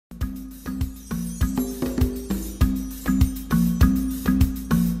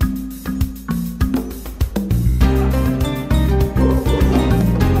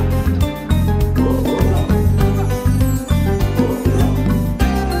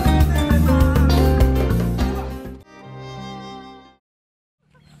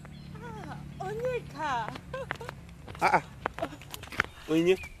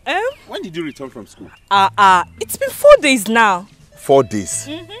Onye, when did you return from school? It's been 4 days now. 4 days?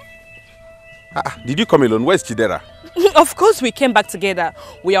 Did you come alone? Where's Chidera? Of course we came back together.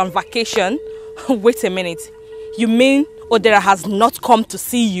 We are on vacation. Wait a minute. You mean Odera has not come to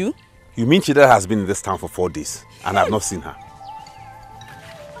see you? You mean Chidera has been in this town for 4 days and I've not seen her?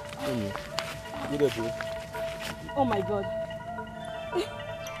 Oh my God.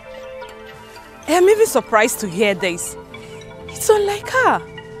 I'm even surprised to hear this. It's unlike her.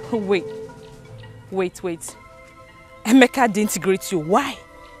 Wait. Emeka didn't greet you. Why?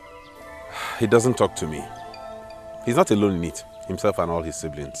 He doesn't talk to me. He's not alone in it, himself and all his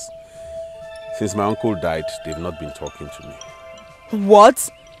siblings. Since my uncle died, they've not been talking to me. What?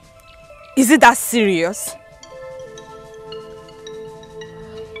 Is it that serious?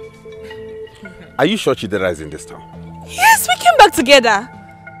 Are you sure Chidera is in this town? Yes, we came back together.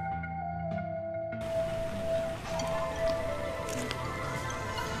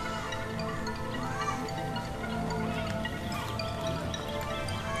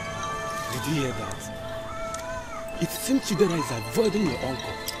 Did you hear that? It seems Chidera is avoiding your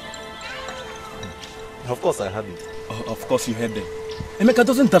uncle. Of course I heard it. Of course you heard them. Emeka,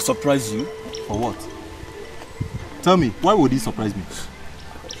 doesn't that surprise you? For what? Tell me, why would he surprise me?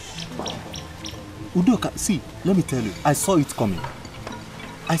 Udoka, see, let me tell you, I saw it coming.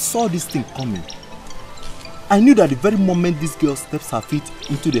 I saw this thing coming. I knew that the very moment this girl steps her feet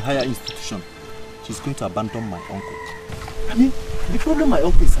into the higher institution, she's going to abandon my uncle. I mean, the problem my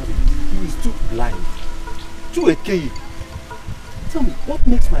uncle is having, he is too blind. Too okay. Tell me, what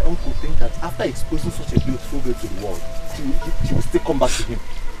makes my uncle think that after exposing such a beautiful girl to the world, she will still come back to him?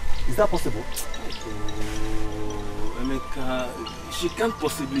 Is that possible? Oh, Emeka, she can't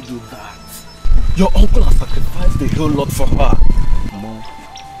possibly do that. Your uncle has sacrificed a whole lot for her. Mom,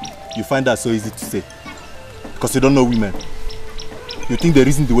 you find that so easy to say. Because you don't know women. You think the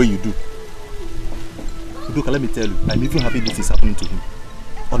reason the way you do. Udoka, let me tell you, I'm even happy this is happening to him.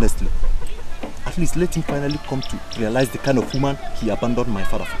 Honestly. At least let him finally come to realize the kind of woman he abandoned my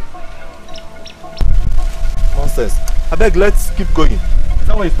father for. Nonsense. I beg, let's keep going. Is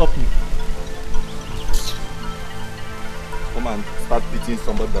that why you stopped me? Come and start pitying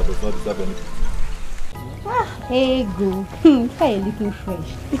somebody that does not deserve anything. Hey, go. You're looking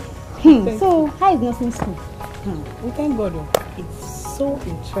fresh. So, how is nursing school? We thank God. It's so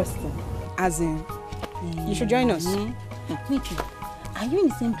interesting. As in, you should join us. Wait, are you in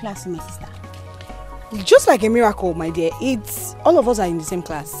the same class with my sister? Just like a miracle, my dear. It's all of us are in the same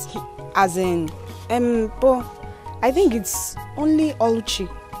class. As in, but I think it's only Oluchi.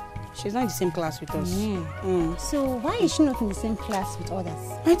 She's not in the same class with us. So why is she not in the same class with others?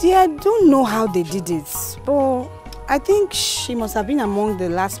 My dear, I don't know how they did it, but I think she must have been among the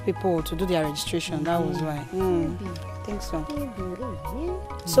last people to do their registration. That was why. I think so.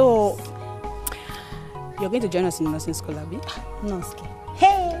 So, you're going to join us in the nursing school, Abi? No,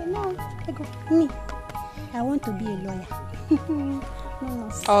 hey, no, I go. Me. I want to be a lawyer. No.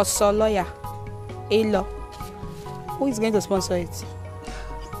 Also, lawyer. A law. Who is going to sponsor it?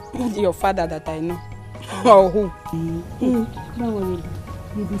 Your father that I know. Or who? Don't worry.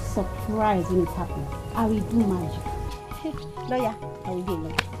 You'll be surprised when it happens. I will do magic. Lawyer, I will be a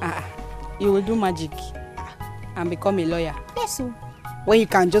lawyer. You will do magic and become a lawyer? Yes, sir. When you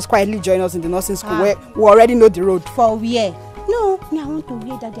can just quietly join us in the nursing school where we already know the road. For where? No, I want to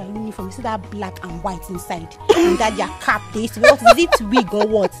wear that their uniform. You see that black and white inside. And that their cap, they used to what is it wig or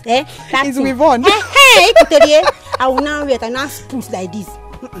what? It's with on. I will now wear it and now spruce like this.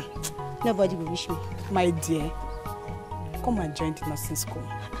 Nobody will wish me. My dear, come and join the nursing school.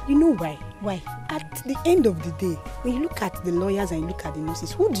 You know why? Why? At the end of the day, when you look at the lawyers and you look at the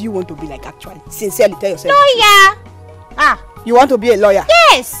nurses, who do you want to be like actually? Sincerely, tell yourself. Lawyer! You want to be a lawyer?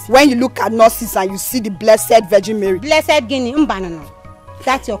 Yes! When you look at nurses and you see the blessed Virgin Mary. Blessed Guinea, banana.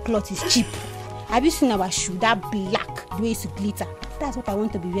 That your cloth is cheap. Have you seen our shoe? That black, the way it's glitter. That's what I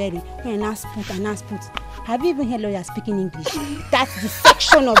want to be wearing. And now put. Have you even heard lawyers speaking English? That's the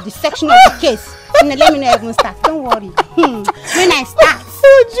section of the case. Let me know even start. Don't worry. When I start.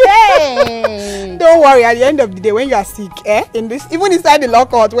 Hey. Don't worry, at the end of the day, when you are sick, even inside the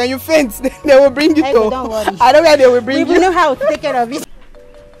lockout, when you faint, they will bring you to. Don't worry. I know where they will bring you. We will know how to take care of it.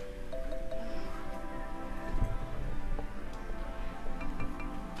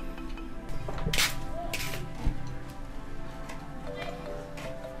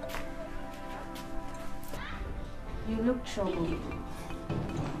 You look troubled.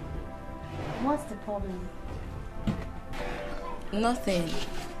 What's the problem? Nothing.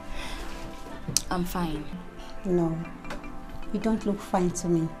 I'm fine. No, you don't look fine to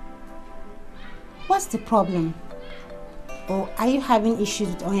me. What's the problem? Or are you having issues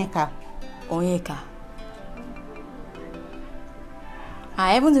with Onyeka? Onyeka?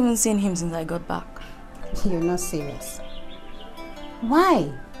 I haven't even seen him since I got back. You're not serious.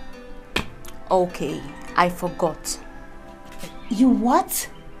 Why? Okay, I forgot. You what?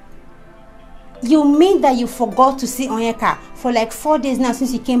 You mean that you forgot to see Onyeka for like 4 days now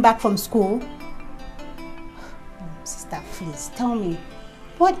since you came back from school? Sister, please tell me,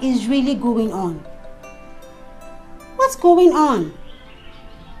 what is really going on? What's going on?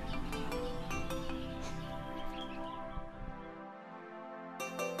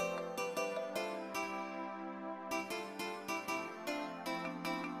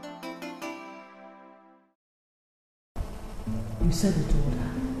 You said you told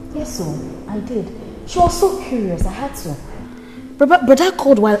her? Yes, so I did. She was so curious, I had to. Brother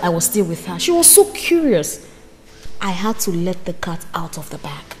called while I was still with her. She was so curious. I had to let the cat out of the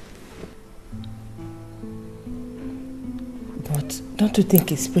bag. But don't you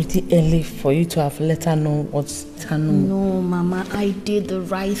think it's pretty early for you to have let her know what's happening? No, Mama, I did the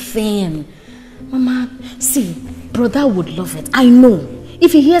right thing. Mama, see, brother would love it. I know.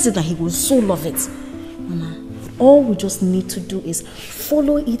 If he hears it, then he will so love it. Mama, all we just need to do is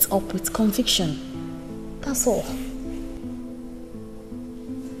follow it up with conviction. That's all.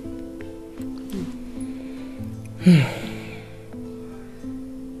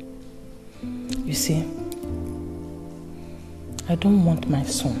 You see, I don't want my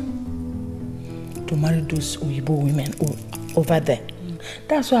son to marry those Oyibo women over there.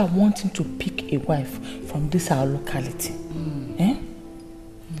 That's why I want him to pick a wife from this our locality. Eh?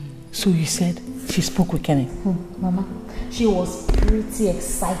 So you said she spoke with Kenny? Mama, she was pretty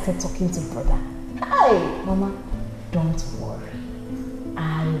excited talking to brother. Hi, Mama, don't worry.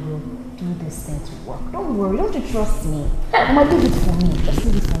 I will do this thing to work. Don't worry, don't you trust me? Mama, do it for me. Just do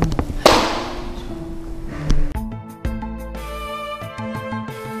it for me.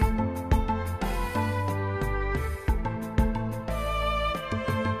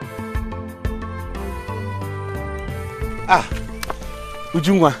 Ah,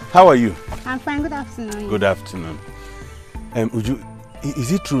 Ujungwa, how are you? I'm fine, good afternoon. Good afternoon. Uju,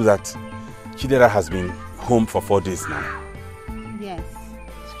 is it true that Chidera has been home for 4 days now? Yes,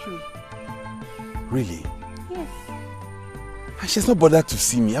 it's true. Really? Yes. And she's not bothered to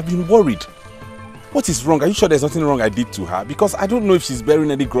see me. I've been worried. What is wrong? Are you sure there's nothing wrong I did to her? Because I don't know if she's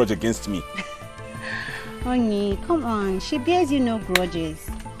bearing any grudge against me. Honey, come on. She bears you no grudges.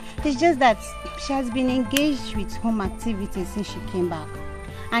 It's just that she has been engaged with home activities since she came back.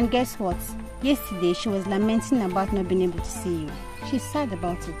 And guess what? Yesterday, she was lamenting about not being able to see you. She's sad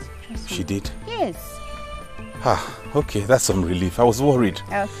about it. Trust me. She did? Yes. Ah, okay, that's some relief. I was worried.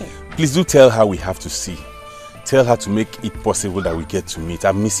 Okay. Please do tell her we have to see. Tell her to make it possible that we get to meet.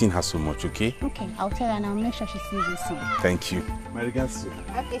 I'm missing her so much, okay? Okay, I'll tell her and I'll make sure she sees you soon. Thank you. My regards to you.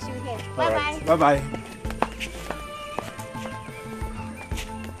 Okay, she'll be here. All Bye-bye. right. Bye-bye.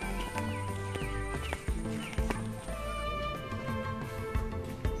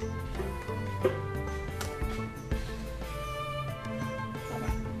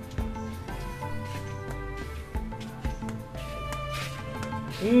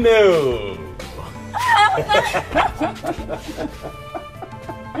 No.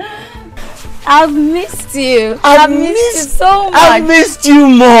 I've missed you. I've missed you so much. I've missed you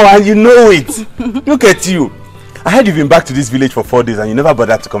more and you know it. Look at you. I heard you've been back to this village for 4 days and you never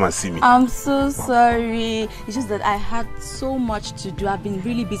bothered to come and see me. I'm so sorry. It's just that I had so much to do. I've been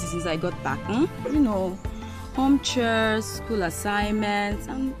really busy since I got back. You know, home chores, school assignments,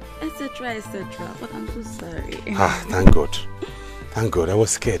 and etc. etc. But I'm so sorry. Ah, thank God. Thank God. I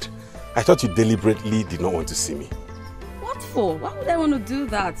was scared. I thought you deliberately did not want to see me. What for? Why would I want to do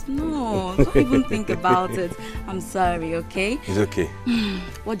that? No, don't even think about it. I'm sorry, okay? It's okay.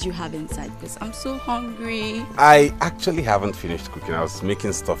 What do you have inside? Because I'm so hungry. I actually haven't finished cooking. I was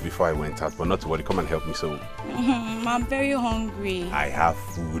making stuff before I went out, but not to worry. Come and help me. So I'm very hungry. I have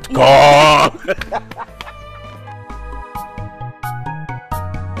food. Come!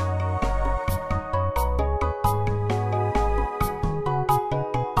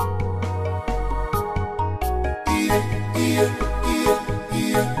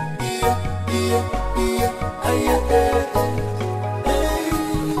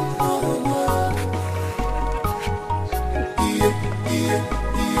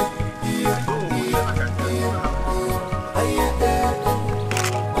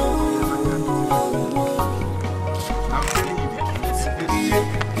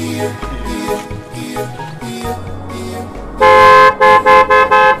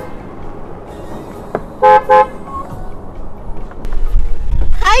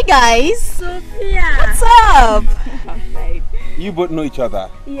 Hi guys. Sophia. What's up? You both know each other?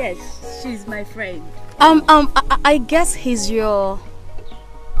 Yes, she's my friend. I guess he's your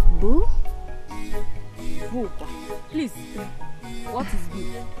boo? Boo? Please, what is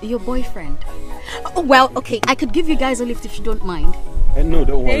boo? Your boyfriend. Oh, well, okay, I could give you guys a lift if you don't mind. No,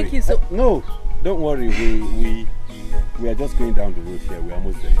 don't worry. Thank you so no, don't worry. We are just going down the road here. We're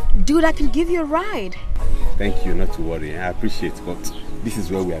almost there. Dude, I can give you a ride. Thank you, not to worry. I appreciate it, but this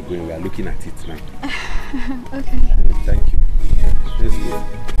is where we are going. We are looking at it now. Okay. Thank you. Let's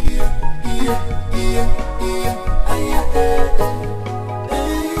go.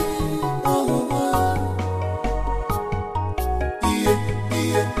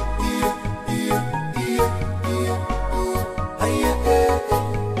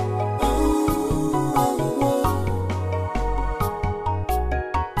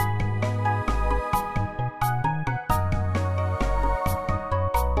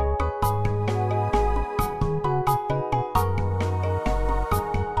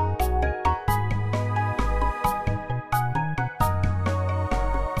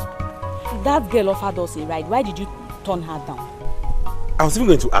 That girl offered us a ride. Why did you turn her down? I was even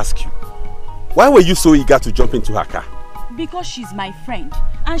going to ask you, why were you so eager to jump into her car? Because she's my friend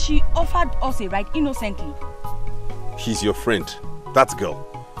and she offered us a ride innocently. She's your friend, that girl.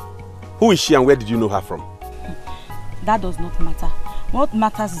 Who is she and where did you know her from? That does not matter. What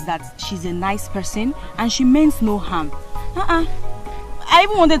matters is that she's a nice person and she means no harm. I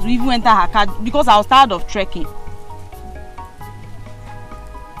even wanted to enter her car because I was tired of trekking.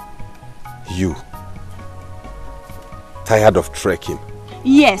 You? Tired of trekking?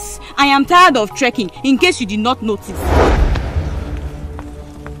 Yes, I am tired of trekking, in case you did not notice.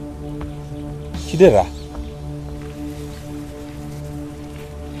 Chidera?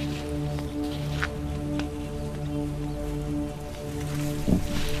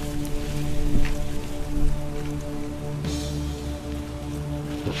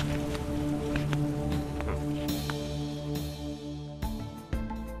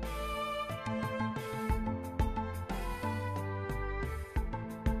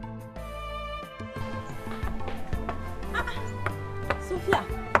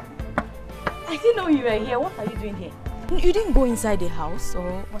 Here. What are you doing here? You didn't go inside the house,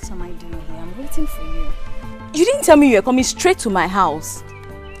 or what am I doing here? I'm waiting for you. You didn't tell me you were coming straight to my house.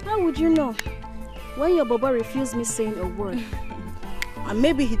 How would you know? When your Baba refused me saying a word. And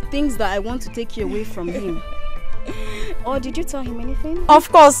maybe he thinks that I want to take you away from him. Or did you tell him anything?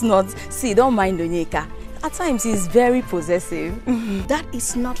 Of course not. See, don't mind Onyeka. At times he's very possessive. That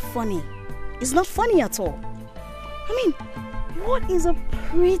is not funny. It's not funny at all. I mean, what is a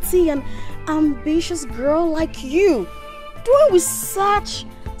pretty and ambitious girl like you doing with such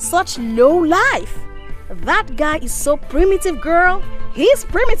low life? That guy is so primitive, girl. He's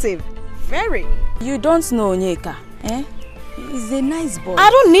primitive. Very. You don't know Onyeka, eh? He's a nice boy.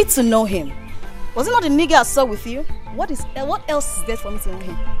 I don't need to know him. Was it not the nigga I saw with you? What else is there for me to know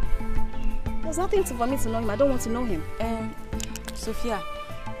him? There's nothing for me to know him. I don't want to know him. Sophia,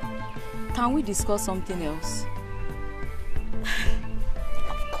 can we discuss something else?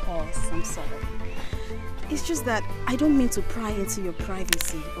 I'm sorry. It's just that I don't mean to pry into your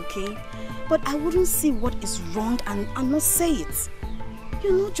privacy, okay? But I wouldn't see what is wrong and not say it.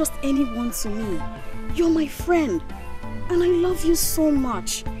 You're not just anyone to me. You're my friend. And I love you so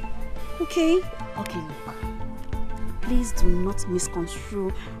much. Okay? Okay, look. Please do not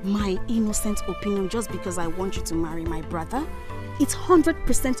misconstrue my innocent opinion just because I want you to marry my brother. It's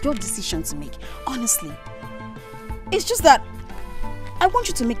 100% your decision to make. Honestly. It's just that I want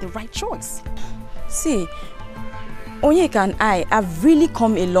you to make the right choice. See, Onyeka and I have really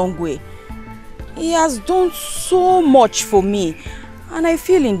come a long way. He has done so much for me, and I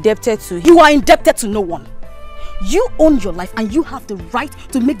feel indebted to him. You are indebted to no one. You own your life and you have the right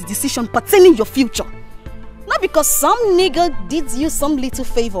to make the decision pertaining your future. Not because some nigga did you some little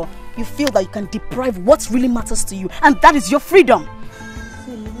favor, you feel that you can deprive what really matters to you, and that is your freedom.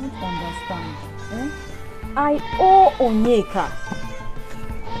 See, you don't understand. Eh? I owe Onyeka.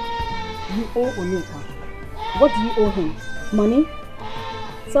 You owe Onyeka. What do you owe him? Money?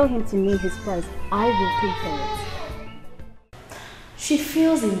 Tell him to name his price. I will pay for it. She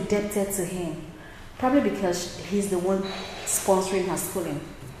feels indebted to him. Probably because he's the one sponsoring her schooling.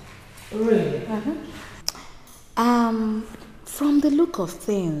 Really? From the look of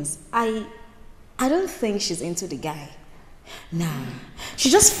things, I don't think she's into the guy. Nah. She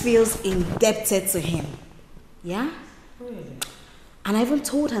just feels indebted to him. Yeah? Really? And I even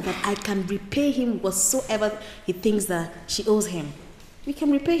told her that I can repay him whatsoever he thinks that she owes him. We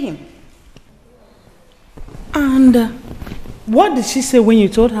can repay him. And what did she say when you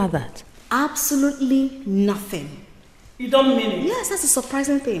told her that? Absolutely nothing. You don't mean it? Yes, that's a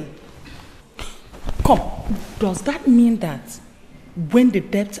surprising thing. Come, does that mean that when the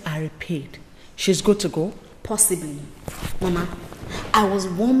debts are repaid, she's good to go? Possibly. Mama, I was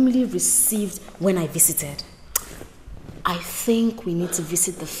warmly received when I visited. I think we need to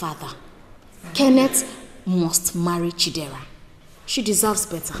visit the father. Kenneth must marry Chidera. She deserves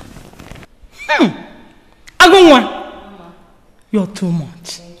better. Agunwa, you're too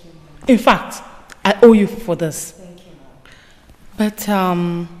much. Thank you, Mama. In fact, I owe you for this. Thank you, Mama. But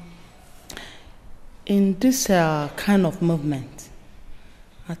in this kind of movement,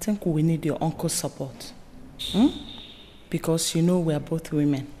 I think we need your uncle's support. Because you know we are both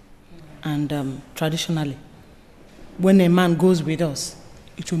women. And traditionally, when a man goes with us,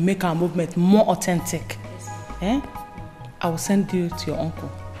 it will make our movement more authentic. Yes, I will send you to your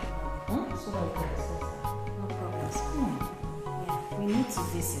uncle. No problem. Yeah, we need to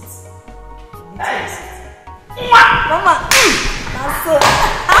visit. Mama! That's so...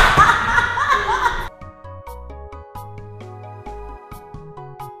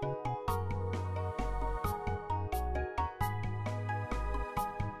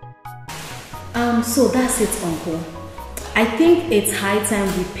 So that's it, Uncle. I think it's high time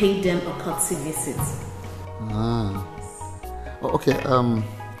we pay them a courtesy visit. Ah. Okay,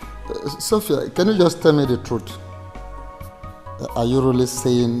 Sophia, can you just tell me the truth? Are you really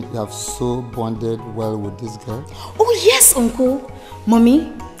saying you have so bonded well with this girl? Oh yes, Uncle.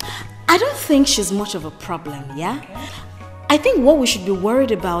 Mommy, I don't think she's much of a problem, yeah? I think what we should be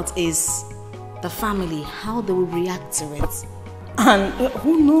worried about is the family, how they will react to it. And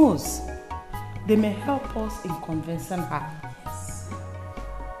who knows? They may help us in convincing her.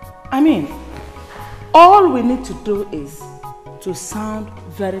 I mean, all we need to do is to sound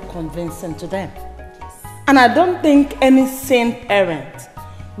very convincing to them. And I don't think any sane parent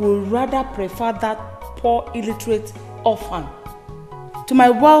would rather prefer that poor illiterate orphan to my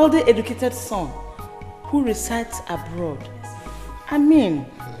wildly educated son who resides abroad. I mean,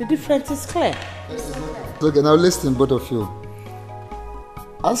 the difference is clear. Okay, now listen, both of you.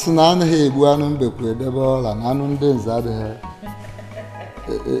 As what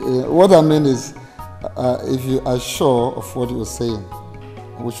I mean is, if you are sure of what you're saying,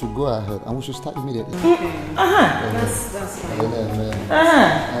 we should go ahead and we should start immediately. That's fine.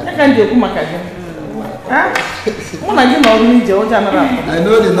 I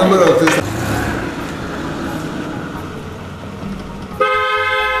know the number of things.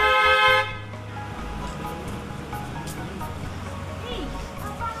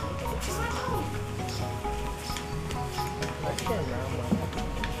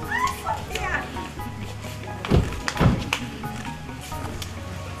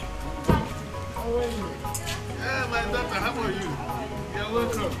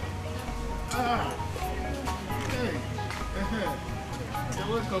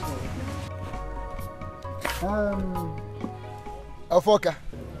 Afoka,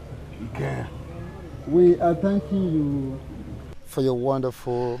 okay. We are thanking you for your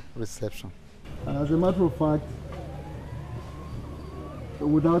wonderful reception. As a matter of fact,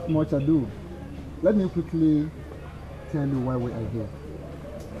 without much ado, let me quickly tell you why we are here.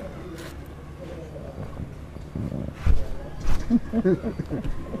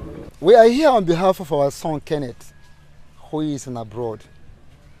 We are here on behalf of our son Kenneth, who is in abroad.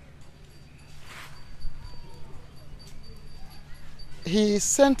 He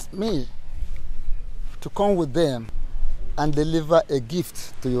sent me to come with them and deliver a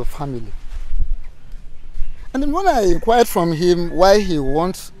gift to your family. And then when I inquired from him why he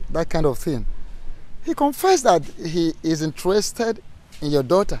wants that kind of thing, he confessed that he is interested in your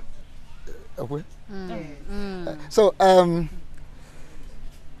daughter. So,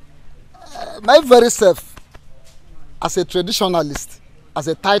 my very self, as a traditionalist, as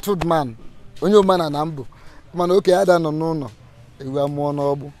a titled man, when you're man and ambu, man, okay, I don't know.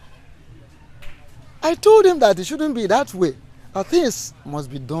 I told him that it shouldn't be that way. Things must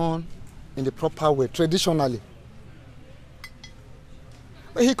be done in the proper way, traditionally.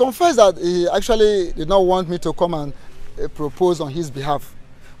 But he confessed that he actually did not want me to come and propose on his behalf.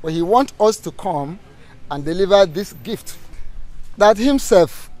 But he wants us to come and deliver this gift. That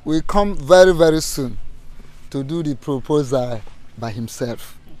himself will come very, very soon to do the proposal by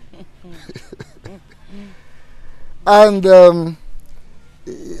himself. And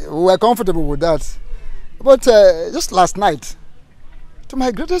we were comfortable with that. But just last night, to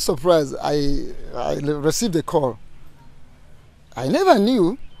my greatest surprise, I received a call. I never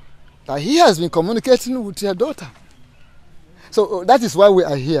knew that he has been communicating with your daughter. So that is why we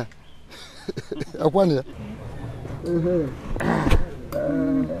are here.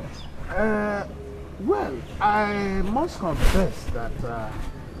 Well, I must confess that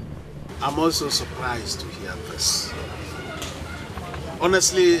I'm also surprised to hear this.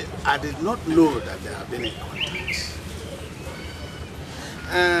 Honestly, I did not know that they have been in contact.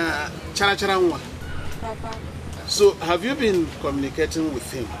 Chara, Papa. so have you been communicating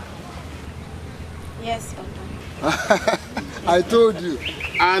with him? Yes, Papa. I told you.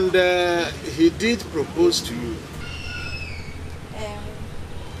 And he did propose to you?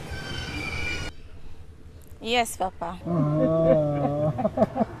 Yes, Papa.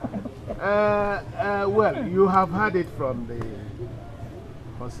 Well, you have heard it from the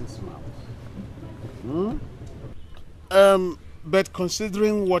horse's mouth. But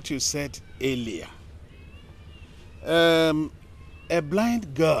considering what you said earlier, a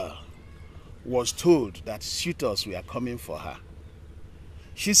blind girl was told that suitors were coming for her.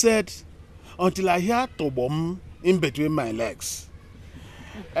 She said, until I hear Tobom in between my legs.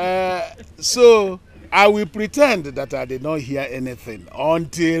 So I will pretend that I did not hear anything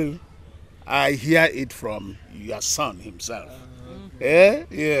until I hear it from your son himself.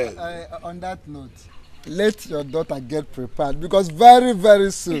 Yes. On that note, let your daughter get prepared because very,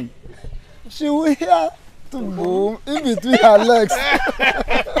 very soon she will hear Tobom in between her legs.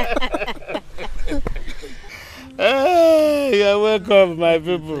 You're welcome, my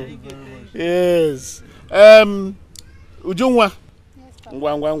people. Yes. Ujungwa.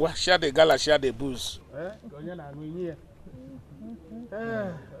 Ngwa, share the gala, share the booze.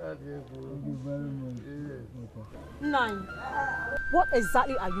 Nine. What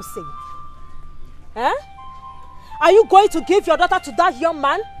exactly are you saying? Eh? Are you going to give your daughter to that young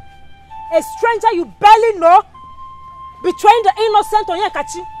man? A stranger you barely know? Betraying the innocent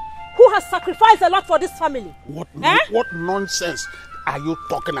Onyekachi, who has sacrificed a lot for this family. What nonsense are you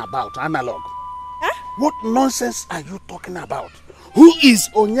talking about, Analog? What nonsense are you talking about? Who is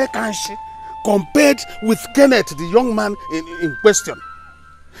Onyekachi compared with Kenneth, the young man in question?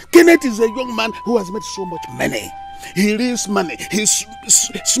 Kenneth is a young man who has made so much money. He reads money. He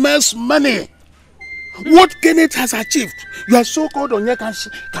smells money. What Kenneth has achieved, your so-called Onyekachi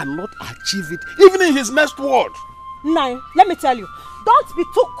cannot achieve it, even in his next word. Nine, let me tell you, don't be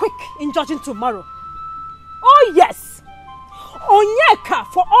too quick in judging tomorrow. Oh yes, Onyeka,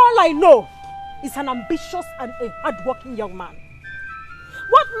 for all I know, is an ambitious and a hard-working young man.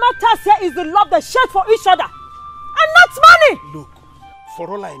 What matters here is the love they share for each other, and not money. Look, for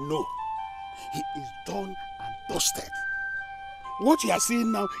all I know, he is done and dusted. What you are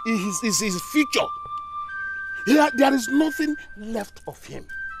seeing now is his future. There is nothing left of him.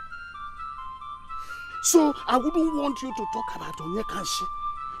 So I wouldn't want you to talk about Onyekachi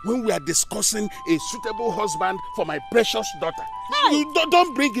when we are discussing a suitable husband for my precious daughter. Hey. You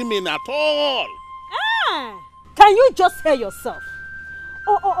don't bring him in at all. Can you just hear yourself?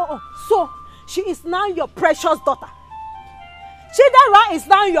 Oh. So she is now your precious daughter. Chidera is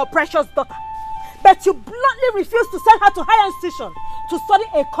now your precious daughter. But you bluntly refuse to send her to higher institution to study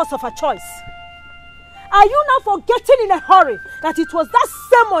a course of her choice. Are you now forgetting in a hurry that it was that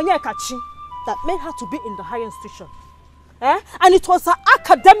same Onyekachi that made her to be in the higher institution? And it was her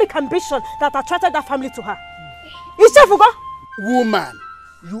academic ambition that attracted that family to her. Iyafokhai? Woman,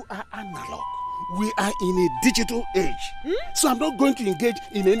 you are analog. We are in a digital age. So I'm not going to engage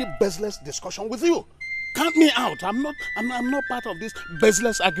in any baseless discussion with you. Count me out. I'm not part of this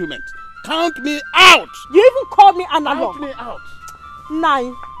baseless argument. Count me out. You even called me analog. Count me out.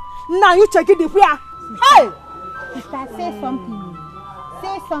 Now you check it the where. Hey! Sister, say something.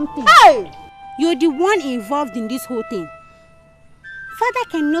 Say something. Hey! You're the one involved in this whole thing. Father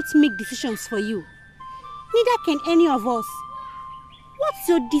cannot make decisions for you. Neither can any of us. What's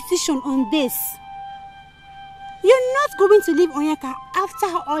your decision on this? You're not going to leave Onyeka after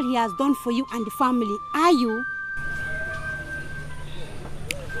all he has done for you and the family, are you?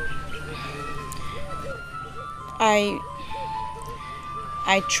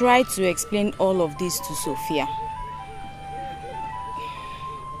 I tried to explain all of this to Sophia.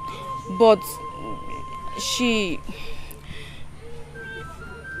 But she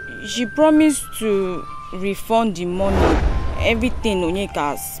promised to refund the money, everything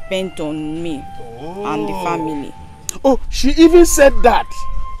Onyeka spent on me and the family. Oh, she even said that.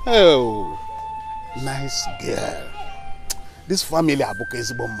 Oh, nice girl. This family Abuka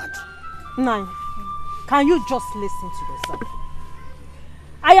is mad. Nine, can you just listen to yourself?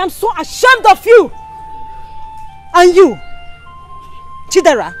 I am so ashamed of you. And you,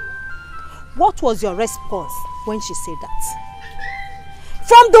 Chidera, what was your response when she said that?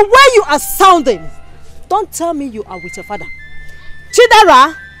 From the way you are sounding, don't tell me you are with your father.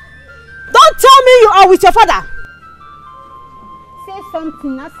 Chidera, don't tell me you are with your father. Say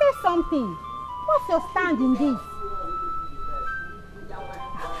something now, say something. What's your stand in this?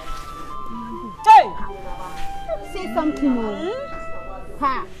 Hey! Say something, oh.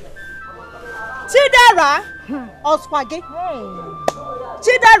 Ha! Chidera! Oswage!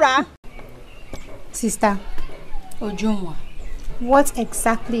 Chidera! Sister. Ojumwa. What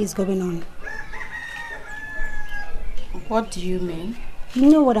exactly is going on? What do you mean? You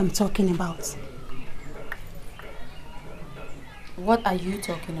know what I'm talking about. What are you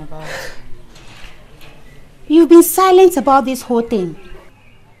talking about? You've been silent about this whole thing.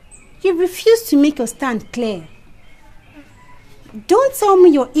 You refuse to make your stand clear. Don't tell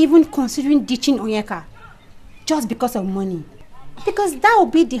me you're even considering ditching Onyeka just because of money. Because that will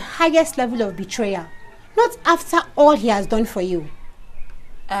be the highest level of betrayal. Not after all he has done for you.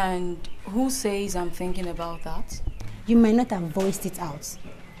 And who says I'm thinking about that? You might not have voiced it out,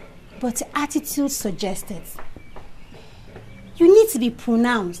 but the attitude suggests it. You need to be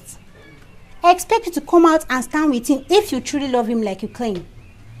pronounced. I expect you to come out and stand with him if you truly love him like you claim.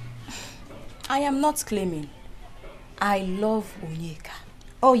 I am not claiming. I love Onyeka.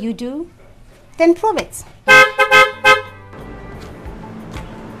 Oh, you do? Then prove it.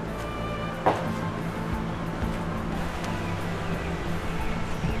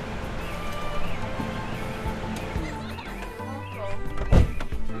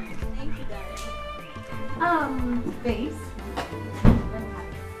 Face.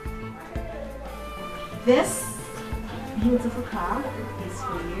 This beautiful car is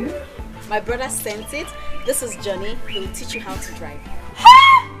for you. My brother sent it. This is Johnny. He will teach you how to drive.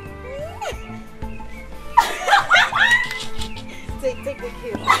 Take the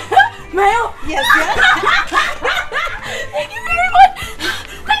kiss. Mayo? Yes, yes. Thank you very much.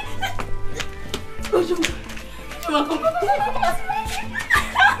 Oh, Juma, come.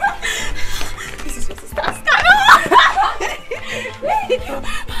 This is your sister.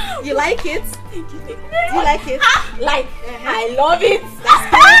 You like it? Thank you. Do you like it? Like, I love it. That's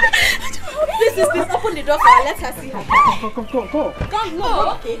good. Please, open the door for her. Let her see her. Come. Come, no.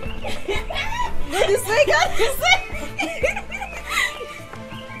 Okay. Go this way, go this way.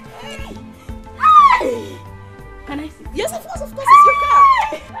 Can I see? Yes, of course, it's your car.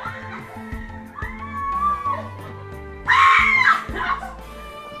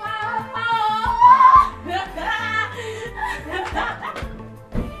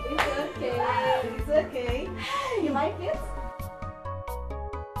 It's okay. You like it?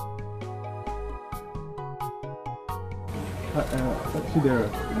 Chidera,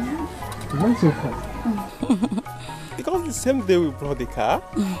 why so fast? Because the same day we brought the car,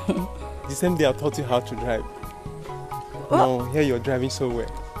 the same day I taught you how to drive. Now here you're driving so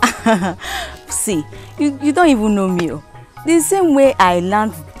well. See, you don't even know me. The same way I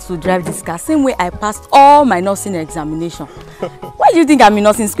learned to drive this car, same way I passed all my nursing examination. Why do you think I'm in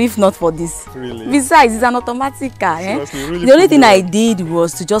nursing school if not for this? Really? Besides, it's an automatic car. Really the only thing I did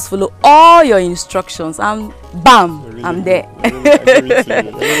was to just follow all your instructions and bam, really I'm there. Really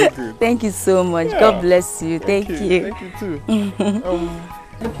good. Thank you so much. Yeah. God bless you. Thank you. Thank you too. Thank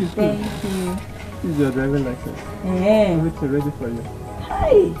you too. Thank you. This is your driving license. Yeah. Everything ready for you.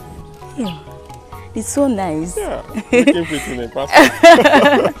 Hi. Yeah. It's so nice. Yeah, looking pretty in a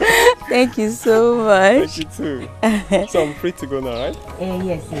passport. Thank you so much. Thank you too. So I'm free to go now, right?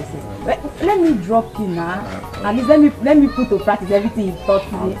 Yes. Let me drop you now. At least let me put to practice everything you taught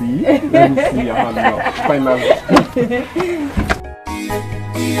me. Let me see your hand now. Finally.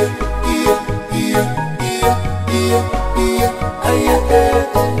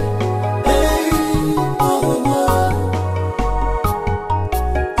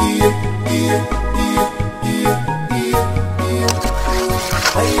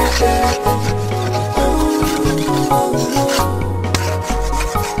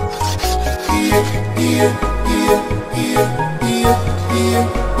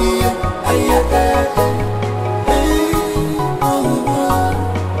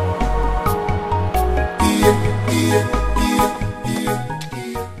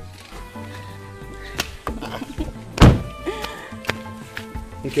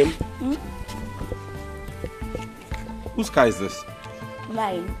 Okay. Whose car is this?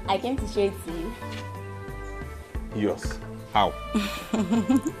 Mine. I came to show it to you. Yours. How?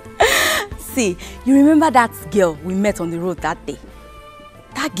 See, you remember that girl we met on the road that day?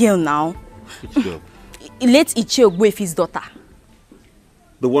 That girl now. Which girl? Late Ichiogwefi's daughter.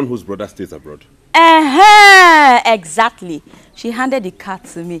 The one whose brother stays abroad. Exactly. She handed the car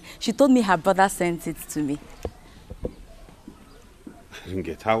to me. She told me her brother sent it to me. I didn't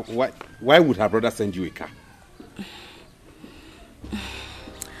get how. Why would her brother send you a car?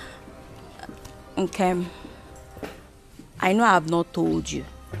 Okay. I know I have not told you.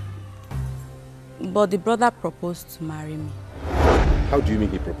 But the brother proposed to marry me. How do you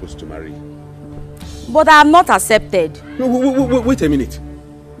mean he proposed to marry? But I have not accepted. No, wait a minute.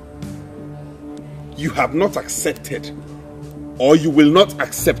 You have not accepted, or you will not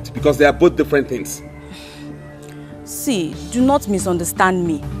accept, because they are both different things. See, do not misunderstand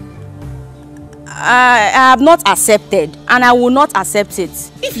me. I have not accepted, and I will not accept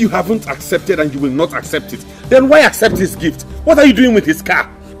it. If you haven't accepted and you will not accept it, then why accept his gift? What are you doing with his car?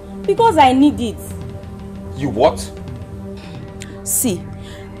 Because I need it. You what? See,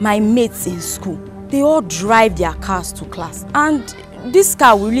 my mates in school, they all drive their cars to class, and this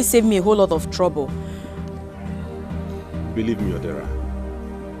car will really save me a whole lot of trouble. Believe me, Odera,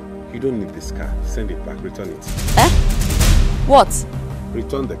 you don't need this car. Send it back, return it. Eh? What?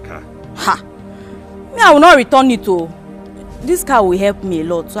 Return the car. Ha! Me, I will not return it, oh. This car will help me a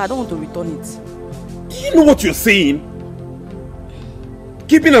lot, so I don't want to return it. Do you know what you're saying?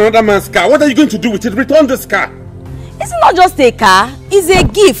 Keeping another man's car, what are you going to do with it? Return this car. It's not just a car, it's a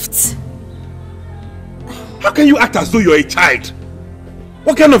gift. How can you act as though you're a child?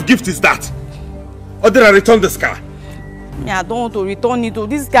 What kind of gift is that? Odera, return this car. Yeah, I don't want to return it.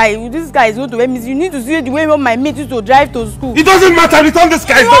 This guy is going to help me. You need to see the way my mate used to drive to school. It doesn't matter. Return this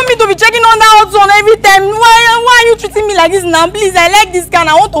car. You want me to be checking on that hot zone every time? Why are you treating me like this now? Please, I like this car and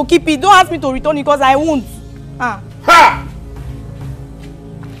I want to keep it. Don't ask me to return it because I won't. Ah. Ha!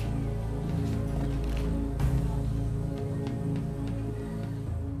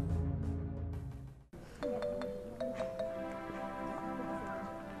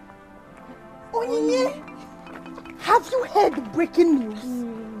 Onyinye, have you heard breaking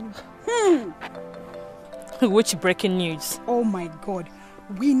news? Which breaking news? Oh my God.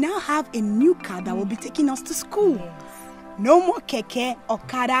 We now have a new car that will be taking us to school. No more keke,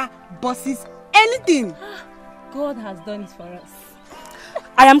 okada, buses, anything. God has done it for us.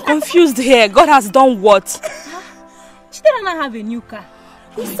 I am confused here. God has done what? Chidera and I have a new car.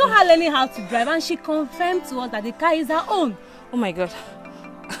 We saw her learning how to drive and she confirmed to us that the car is her own. Oh my God.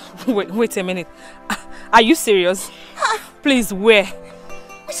 Wait a minute. Are you serious? Please, where?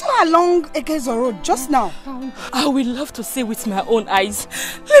 We saw her along Ukaeze Road just now. I would love to see with my own eyes.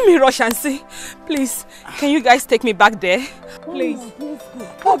 Let me rush and see. Please, can you guys take me back there? Please. Let's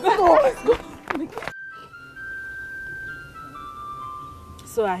go.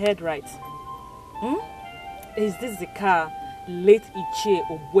 So I heard right. Is this the car late Iche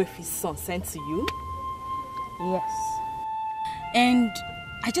Ogbuefi's son sent to you? Yes. And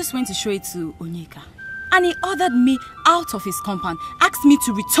I just went to show it to Onyeka. And he ordered me out of his compound, asked me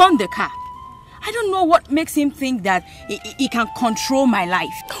to return the car. I don't know what makes him think that he can control my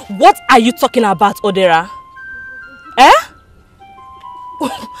life. What are you talking about, Odera? Eh?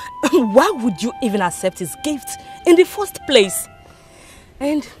 Why would you even accept his gift in the first place?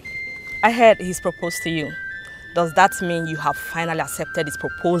 And I heard he's proposed to you. Does that mean you have finally accepted his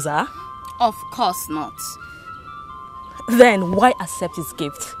proposal? Of course not. Then why accept his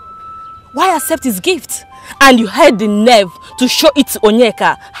gift? Why accept his gift? And you had the nerve to show it to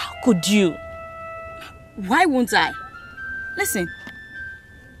Onyeka. How could you? Why won't I? Listen,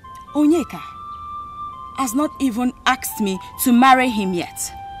 Onyeka has not even asked me to marry him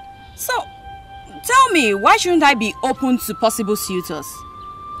yet. So, tell me, why shouldn't I be open to possible suitors?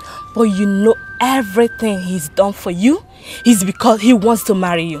 But you know everything he's done for you is because he wants to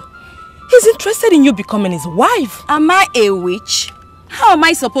marry you. He's interested in you becoming his wife. Am I a witch? How am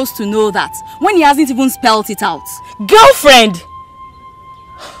I supposed to know that when he hasn't even spelled it out? Girlfriend!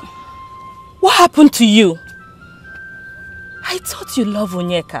 What happened to you? I thought you loved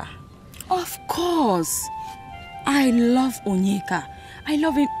Onyeka. Of course. I love Onyeka. I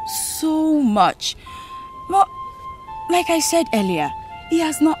love him so much. But, like I said earlier, he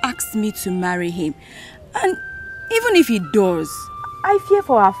has not asked me to marry him. And even if he does, I fear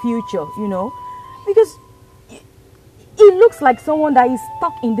for our future, you know. Because he looks like someone that is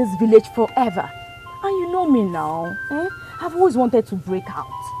stuck in this village forever. And you know me now. I've always wanted to break out.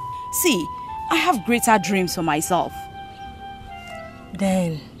 See, I have greater dreams for myself.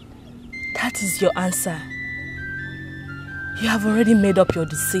 Then, that is your answer. You have already made up your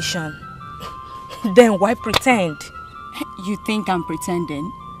decision. Then why pretend? You think I'm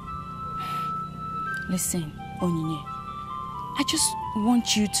pretending? Listen, Onyinye, I just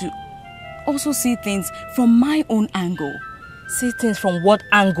want you to also see things from my own angle. See things from what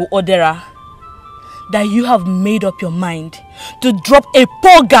angle, Odera? That you have made up your mind to drop a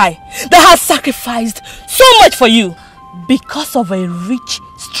poor guy that has sacrificed so much for you because of a rich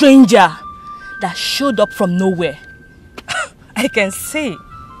stranger that showed up from nowhere. I can see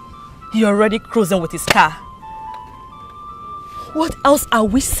you're already cruising with his car. What else are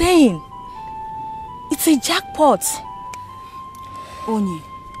we saying? It's a jackpot. Onye,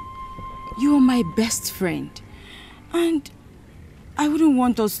 you are my best friend. And I wouldn't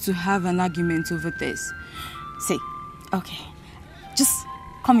want us to have an argument over this. Say, okay, just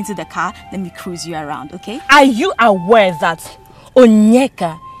come into the car, let me cruise you around, okay? Are you aware that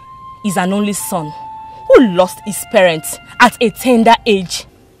Onyeka is an only son who lost his parents at a tender age?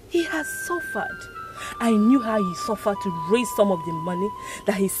 He has suffered. I knew how he suffered to raise some of the money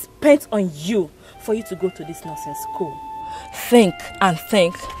that he spent on you for you to go to this nursing school. Think and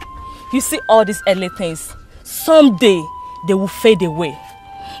think. You see all these early things, someday they will fade away.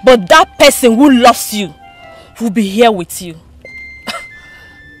 But that person who loves you will be here with you.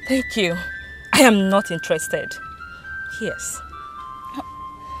 Thank you. I am not interested. Yes.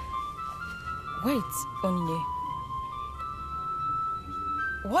 Wait, Onye.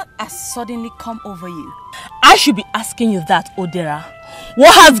 What has suddenly come over you? I should be asking you that, Odera.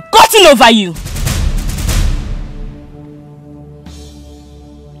 What has gotten over you?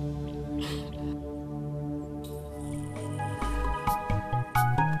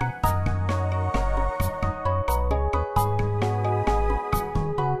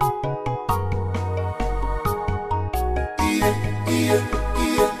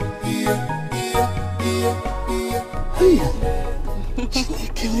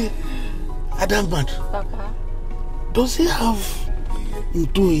 Adamant, Papa. Does he have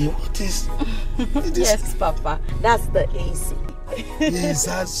Ntui? What is it? Yes, Papa. That's the AC. Is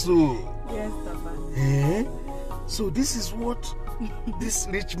that so? Yes, Papa. Eh? So this is what these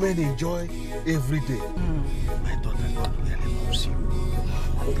rich men enjoy every day. My daughter, God really loves you.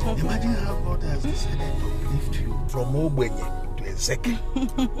 Imagine how God has decided to lift you from Obenye to Ezeke.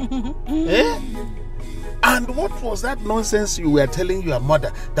 Eh? And what was that nonsense you were telling your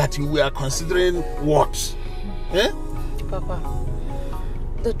mother that you were considering what? Eh? Papa,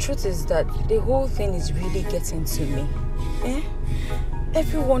 the truth is that the whole thing is really getting to me. Eh?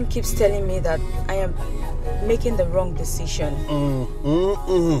 Everyone keeps telling me that I am making the wrong decision.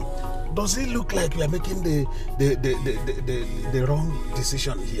 Does it look like you are making the wrong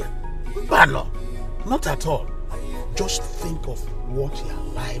decision here? But no, not at all. Just think of what your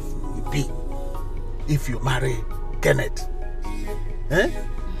life will be if you marry Kenneth. Eh?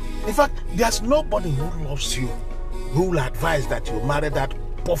 In fact, there's nobody who loves you who will advise that you marry that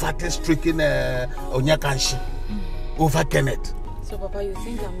poverty-stricken Onyekachi over Kenneth. So, Papa, you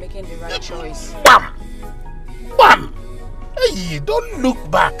think I'm making the right choice? Bam! Bam! Hey, don't look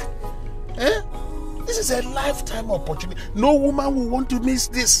back. Eh? This is a lifetime opportunity. No woman will want to miss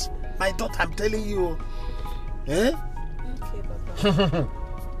this. My daughter, I'm telling you. Eh? Okay, Papa.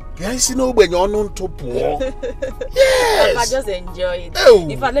 Yes, you know when you're not too poor. Yes. Papa, just enjoy it. Oh.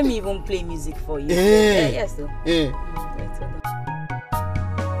 In fact, let me even play music for you. Yes, though. Eh. Wait, hold on.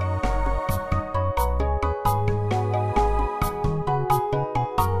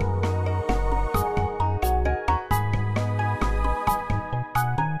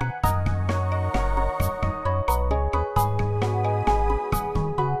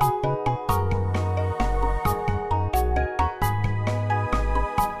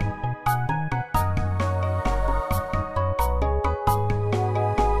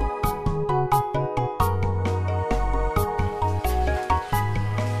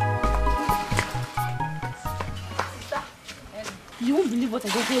 You won't believe what I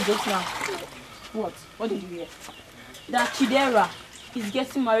just heard just now. What? What did you hear? That Chidera is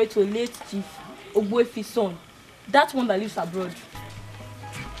getting married to a late chief, Ogbuefi's son. That one that lives abroad.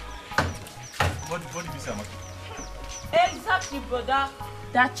 What did you say, Amaka? Exactly, brother.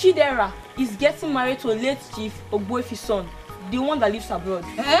 That Chidera is getting married to a late chief, Ogbuefi's son. The one that lives abroad.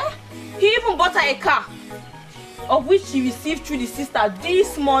 Eh? He even bought her a car, of which she received through the sister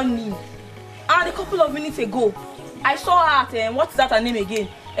this morning. And a couple of minutes ago, I saw her at, what is that her name again?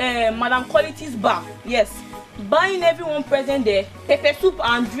 Madam Quality's bar. Yes. Buying everyone present there, pepper soup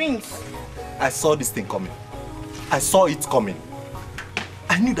and drinks. I saw this thing coming. I saw it coming.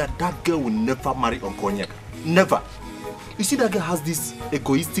 I knew that that girl will never marry Uncle Onyeka. Never. You see, that girl has this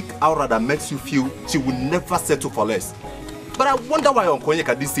egoistic aura that makes you feel she will never settle for less. But I wonder why Uncle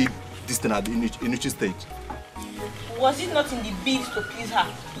Onyeka didn't say this thing at the initial stage. Was it not in the bid to please her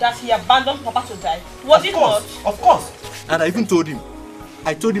that he abandoned Papa to die? Was it not? Of course. And I even told him.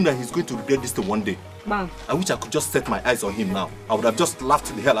 I told him that he's going to regret this thing one day. Man. I wish I could just set my eyes on him now. I would have just laughed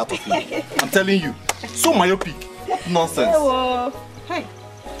the hell out of him. I'm telling you. So myopic. What nonsense. Hey.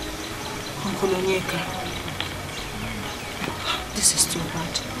 Uncle Onyeka. This is too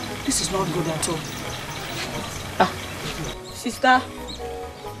bad. This is not good at all. Sister,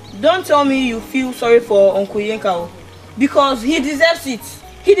 don't tell me you feel sorry for Uncle Onyeka, because he deserves it.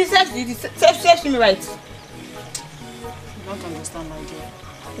 He deserves it. He deserves me right. You don't understand, my dear.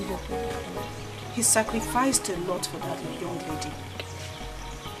 He sacrificed a lot for that young lady.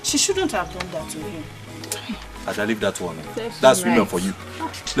 She shouldn't have done that to him. I shall leave that one. That's women for you.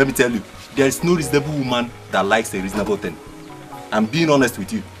 Let me tell you, there is no reasonable woman that likes a reasonable thing. I'm being honest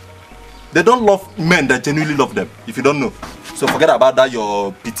with you. They don't love men that genuinely love them, if you don't know. So forget about that,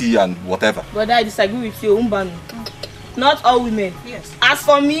 your pity and whatever. But I disagree with you, Umbanu. Not all women. Yes. As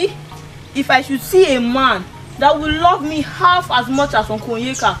for me, if I should see a man that will love me half as much as Uncle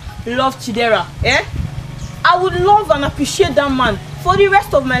Onyeka loved Chidera, I would love and appreciate that man for the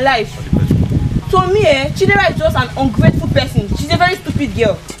rest of my life. To me, Chidera is just an ungrateful person. She's a very stupid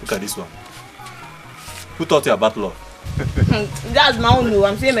girl. Look at this one. Who taught you about love? That's my own, no.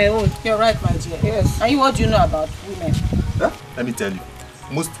 I'm saying my own. You're right, my dear. Yes. And what do you know about women? Huh? Let me tell you,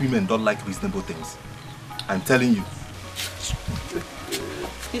 most women don't like reasonable things. I'm telling you.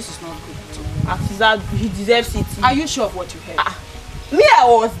 This is not good. After that, he deserves it. Are you sure of what you heard? Me, I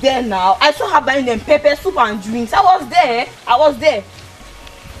was there now. I saw her buying them pepper soup and drinks. I was there.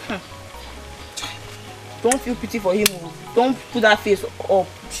 Don't feel pity for him. Don't put that face up.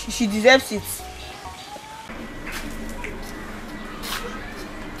 She deserves it.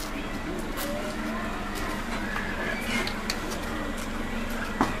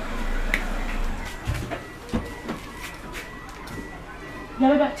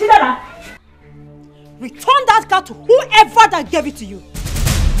 Chidera, return that car to whoever that gave it to you.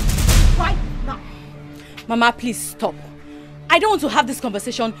 Right now. Mama, please stop. I don't want to have this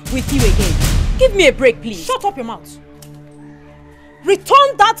conversation with you again. Give me a break, please. Shut up your mouth.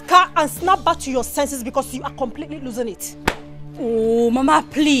 Return that car and snap back to your senses because you are completely losing it. Oh, Mama,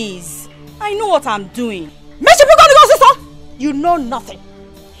 please. I know what I'm doing. Sister! You know nothing.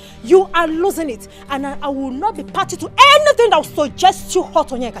 You are losing it, and I will not be party to anything that will suggest you hurt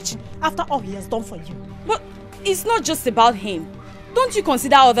Onyekachi after all he has done for you. But it's not just about him. Don't you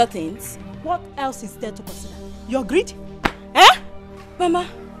consider other things? What else is there to consider? Your greed? Mama,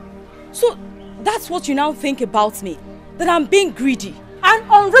 so that's what you now think about me? That I'm being greedy? And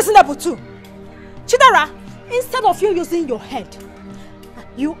unreasonable too. Chidera, instead of you using your head,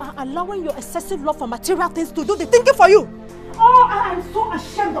 you are allowing your excessive love for material things to do the thinking for you. Oh, I am so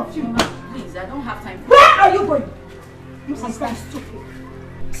ashamed of you. Please, I don't have time. Where are you going? You are very stupid.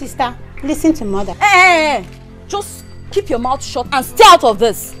 Sister, listen to mother. Hey, just keep your mouth shut and stay out of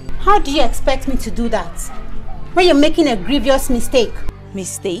this. How do you expect me to do that when you're making a grievous mistake?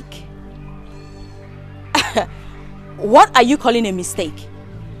 Mistake? What are you calling a mistake?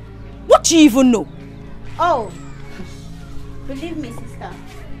 What do you even know? Oh, believe me, sister,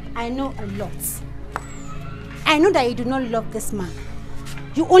 I know a lot. I know that you do not love this man.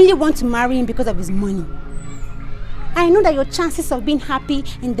 You only want to marry him because of his money. I know that your chances of being happy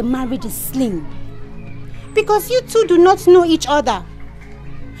in the marriage is slim. Because you two do not know each other.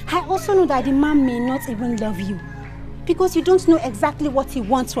 I also know that the man may not even love you. Because you don't know exactly what he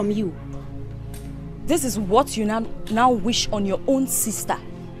wants from you. This is what you now wish on your own sister.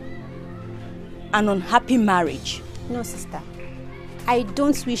 An unhappy marriage. No, sister. I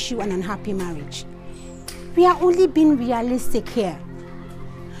don't wish you an unhappy marriage. We are only being realistic here.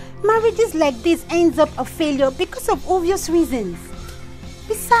 Marriages like this ends up a failure because of obvious reasons.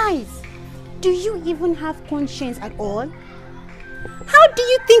 Besides, do you even have conscience at all? How do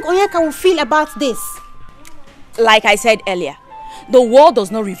you think Onyeka will feel about this? Like I said earlier, the world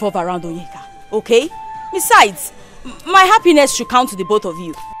does not revolve around Onyeka, okay? Besides, my happiness should count to the both of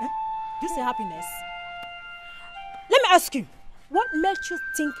you. You say happiness? Let me ask you, what makes you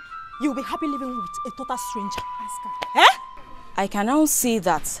think you'll be happy living with a total stranger? Ask her. I can now see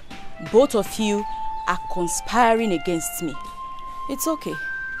that both of you are conspiring against me. It's okay.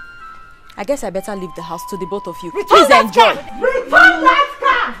 I guess I better leave the house to the both of you. Please enjoy. Return that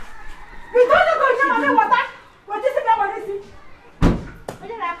car! Return the car! Water! What is it? Come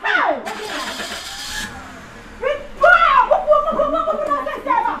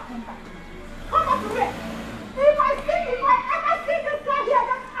on to it! If I ever see this guy here,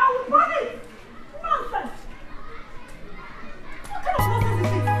 then I will burn it! Nonsense! What kind of nonsense is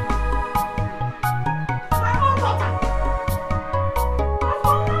this? My own daughter!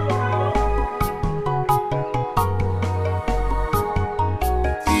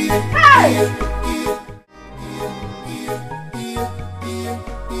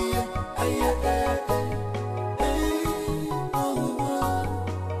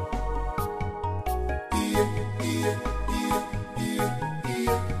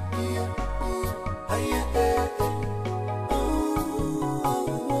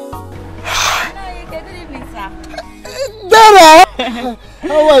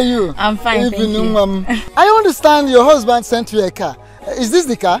 How are you? I'm fine, thank you. I understand your husband sent you a car. Is this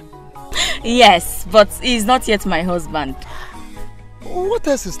the car? Yes, but he's not yet my husband. What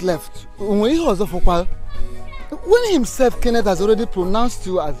else is left? When himself, Kenneth, has already pronounced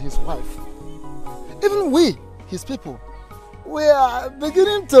you as his wife. Even we, his people, we are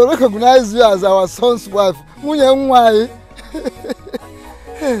beginning to recognize you as our son's wife.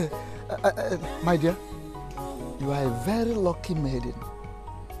 My dear, you are a very lucky maiden.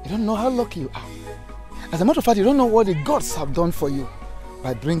 You don't know how lucky you are. As a matter of fact, you don't know what the gods have done for you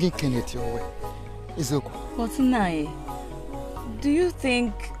by bringing Kenneth your way. Izuku. But Nai, do you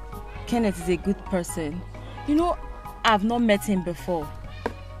think Kenneth is a good person? You know, I've not met him before.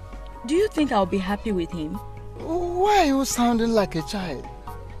 Do you think I'll be happy with him? Why are you sounding like a child?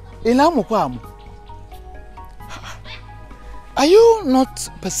 Are you not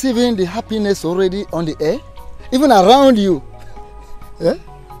perceiving the happiness already on the air? Even around you? Yeah?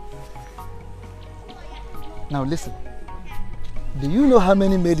 Now listen. Do you know how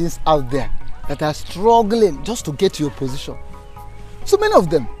many maidens out there that are struggling just to get to your position? So many of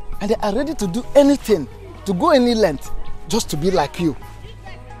them. And they are ready to do anything, to go any length, just to be like you.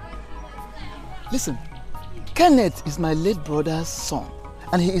 Listen. Kenneth is my late brother's son.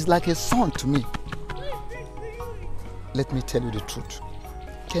 And he is like a son to me. Let me tell you the truth.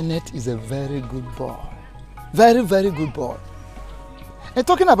 Kenneth is a very good boy. Very, very good boy. And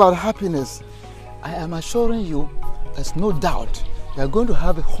talking about happiness, I am assuring you, there's no doubt you are going to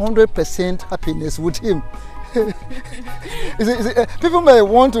have 100% happiness with him. People may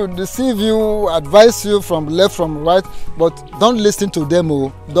want to deceive you, advise you from left, from right, but don't listen to them.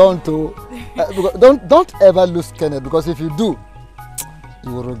 Don't ever lose Kenneth, because if you do,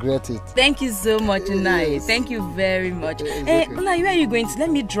 you will regret it. Thank you so much, Unai. Yes. Thank you very much. Hey, Unai, where are you going to? Let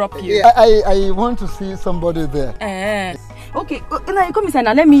me drop you. I want to see somebody there. Okay, Unai, come inside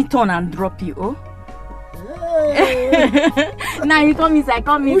now. Let me turn and drop you. Oh. Now you come inside.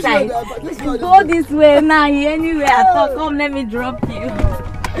 Come inside. Go this way now. Anywhere I thought, come. Let me drop you.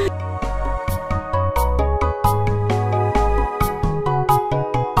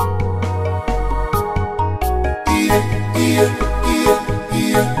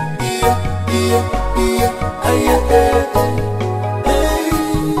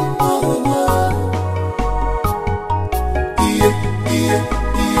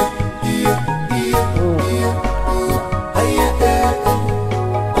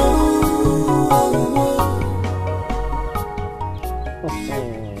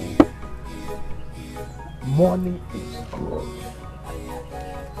 Money is good.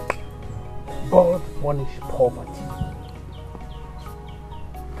 God punish poverty.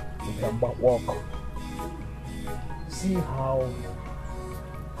 You can walk. See how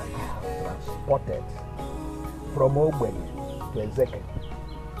I have transported from Obinna to Ezeke,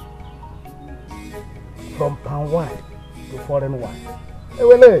 from palm wine to foreign wine. Hey,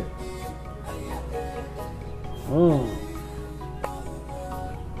 wait.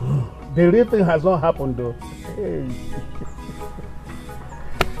 The real thing has not happened though. Hey.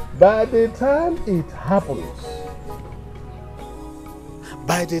 By the time it happens,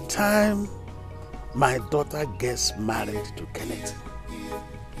 by the time my daughter gets married to Kenneth,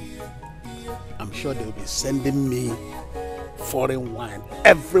 I'm sure they'll be sending me foreign wine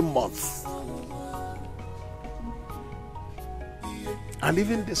every month. And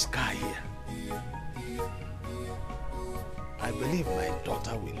even this car here, I believe my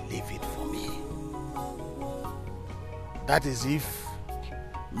daughter will leave it for me. That is if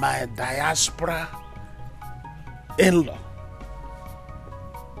my diaspora in-law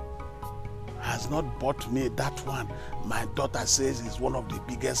has not bought me that one. My daughter says is one of the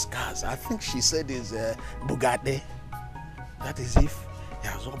biggest cars. I think she said is a Bugatti. That is if he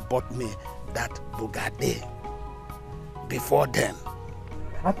has not bought me that Bugatti before then.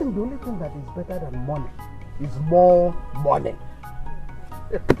 I think the only thing that is better than money is more money.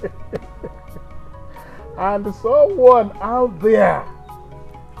 And someone out there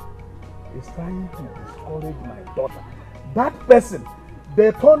is trying to discourage my daughter. That person,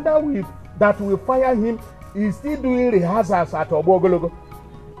 the thunder that will fire him, is still doing rehearsals at Obogologo.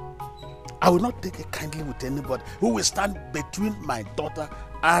 I will not take it kindly with anybody who will stand between my daughter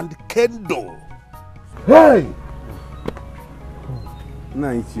and Kendo. Hey!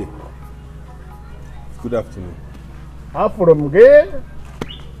 Naichi. Good afternoon. How from here?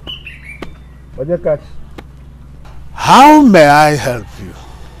 Onyekachi. How may I help you?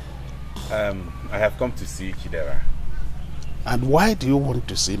 I have come to see Chidera. And why do you want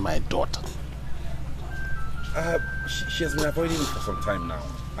to see my daughter? She has been avoiding me for some time now.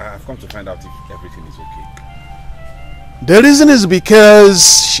 I've come to find out if everything is okay. The reason is because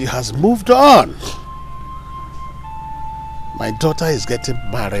she has moved on. My daughter is getting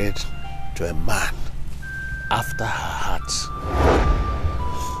married to a man after her heart.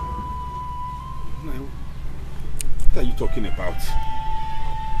 What are you talking about?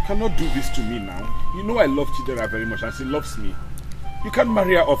 You cannot do this to me now. You know I love Chidera very much and she loves me. You can't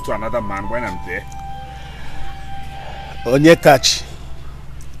marry her off to another man when I'm there. Onyekachi,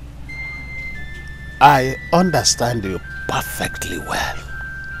 I understand you perfectly well.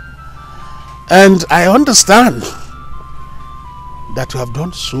 And I understand that you have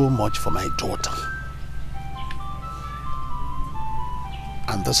done so much for my daughter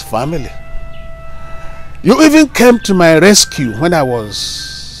and this family. You even came to my rescue when I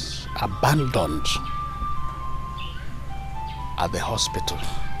was abandoned at the hospital.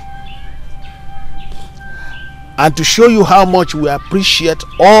 And to show you how much we appreciate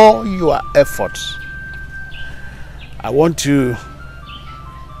all your efforts, I want you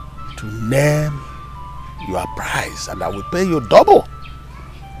to name your price and I will pay you double.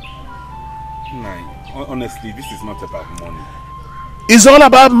 No, honestly, this is not about money. It's all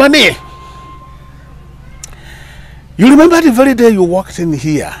about money. You remember the very day you walked in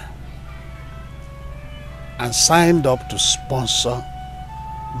here and signed up to sponsor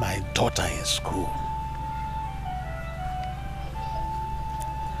my daughter in school.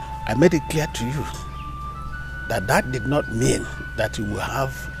 I made it clear to you that that did not mean that you will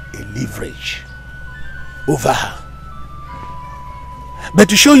have a leverage over her. But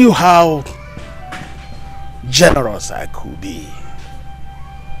to show you how generous I could be,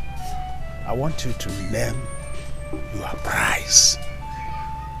 I want you to name your price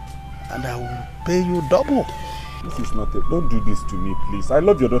and I will pay you double. This is not it. Don't do this to me, please. I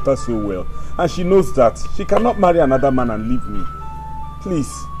love your daughter so well and she knows that. She cannot marry another man and leave me.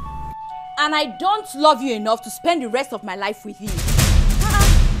 Please. And I don't love you enough to spend the rest of my life with you.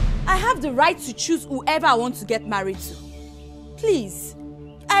 I have the right to choose whoever I want to get married to. Please,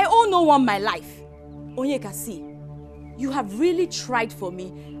 I owe no one my life. Onyekachi, you have really tried for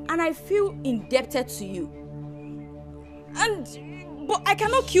me and I feel indebted to you. But I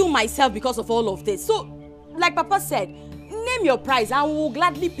cannot kill myself because of all of this. So, like Papa said, name your price and we will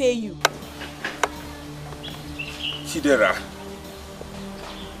gladly pay you. Chidera,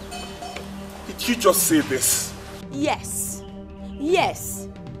 did you just say this? Yes. Yes.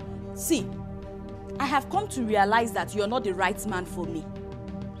 See, I have come to realize that you're not the right man for me.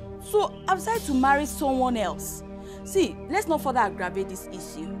 So I've decided to marry someone else. See, let's not further aggravate this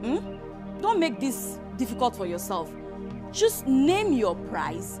issue. Don't make this difficult for yourself. Just name your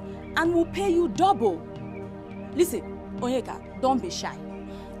price and we'll pay you double. Listen, Onyeka, don't be shy.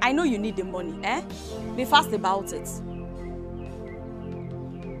 I know you need the money, eh? Be fast about it.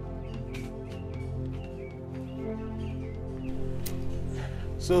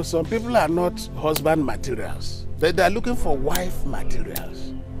 So some people are not husband materials, but they are looking for wife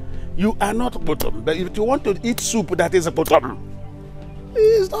materials. You are not bottom, but if you want to eat soup that is a bottom,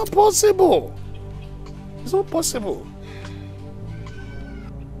 it's not possible. It's not possible.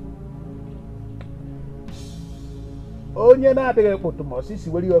 Onye na adịghị bottom osisi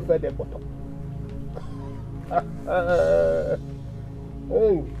were you offer the bottom.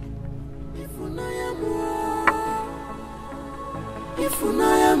 Hey.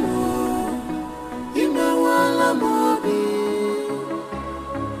 Ifunayamu imewala mobi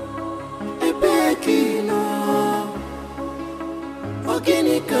ebekino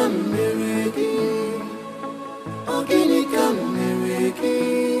ogini kameregi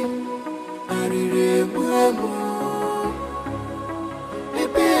arire buemo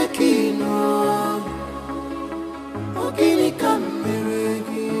ebekino ogini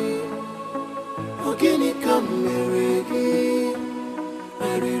kameregi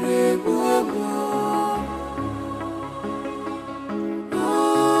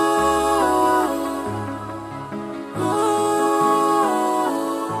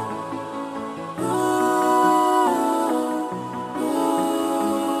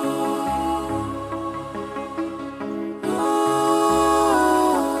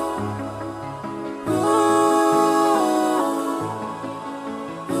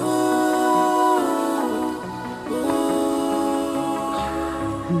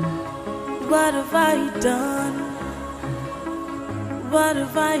What have I done? What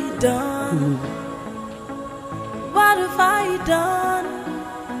have I done? What have I done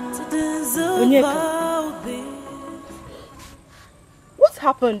to deserve all this? What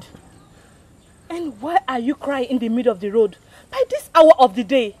happened? And why are you crying in the middle of the road by this hour of the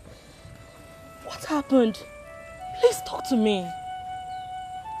day? What happened? Please talk to me.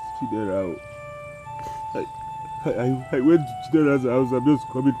 Chidera, I went to Chidera's house. I'm just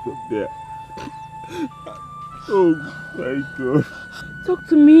coming from there. Oh my God. Talk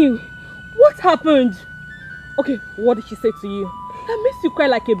to me. What happened? Okay, what did she say to you? That makes you cry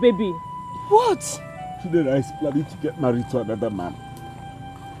like a baby. What? Chidera is planning to get married to another man.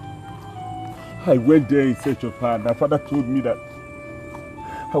 I went there in search of her, and her father told me that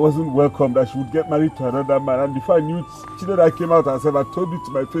I wasn't welcome, that she would get married to another man. And before I knew it, Chidera came out herself and told me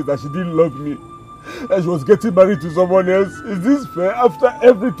to my face that she didn't love me, that she was getting married to someone else. Is this fair after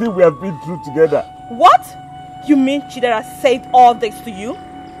everything we have been through together? What? You mean Chidera said all this to you?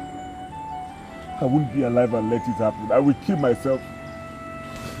 I wouldn't be alive and let it happen. I will kill myself.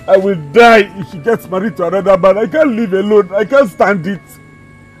 I will die if she gets married to another man. I can't live alone. I can't stand it.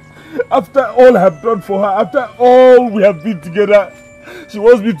 After all I have done for her, after all we have been together, she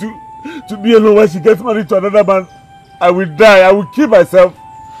wants me to be alone when she gets married to another man. I will die. I will kill myself.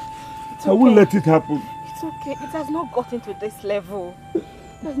 Okay. I won't let it happen. It's okay. It has not gotten to this level. It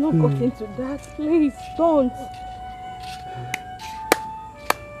has not gotten to that. Please, don't.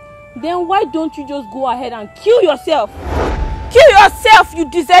 Then why don't you just go ahead and kill yourself? Kill yourself! You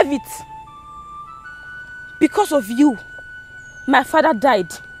deserve it. Because of you, my father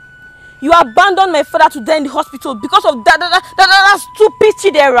died. You abandoned my father to die in the hospital because of that stupid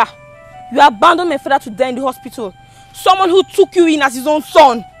Chidera. You abandoned my father to die in the hospital. Someone who took you in as his own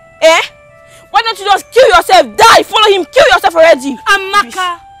son. Eh? Why don't you just kill yourself? Die! Follow him! Kill yourself already!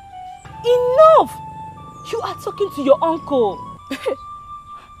 Amaka! Enough! You are talking to your uncle.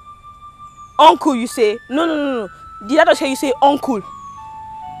 Uncle, you say? No. Did I just hear you say uncle?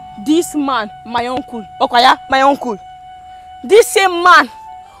 This man, my uncle. Okaya, my uncle. This same man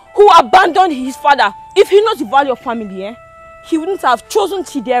who abandoned his father, if he knows the value of family, he wouldn't have chosen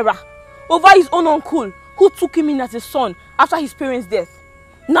Chidera over his own uncle who took him in as a son after his parents' death.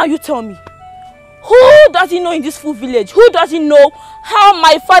 Now you tell me, who does he know in this full village? Who does he know how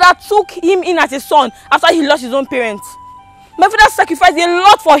my father took him in as a son after he lost his own parents? My father sacrificed a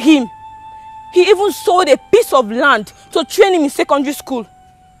lot for him. He even sold a piece of land to train him in secondary school.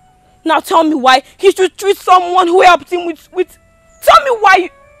 Now tell me why he should treat someone who helped him with... Tell me why you...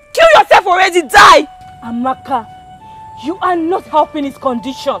 Kill yourself already, die! Amaka, you are not helping his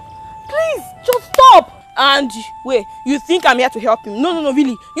condition. Please, just stop! And wait, you think I'm here to help him? No,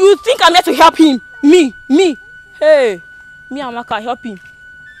 really. You think I'm here to help him? Me. Hey, me, Amaka, help him.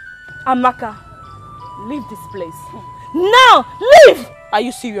 Amaka, leave this place. Now, leave! Are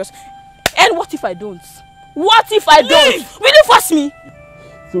you serious? And what if I don't? What if I don't? Will you force me?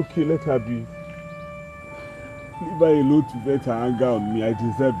 It's okay, let her be. Leave her alone to vent her anger on me. I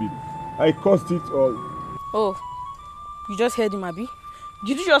deserve it. I caused it all. Oh, you just heard him, Abi?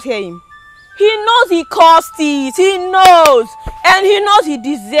 Did you just hear him? He knows he caused it. He knows. And he knows he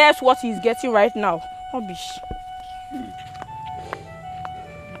deserves what he's getting right now. Rubbish.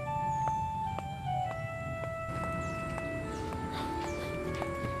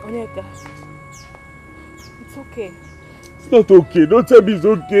 Onyeka, it's okay. It's not okay. Don't tell me it's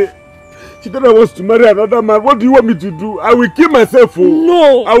okay. Chidera wants to marry another man. What do you want me to do? I will kill myself. Oh.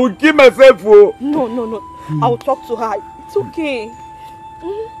 No. I will kill myself. Oh. No. I will talk to her. It's okay.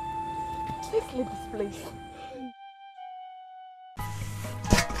 Let's leave this place.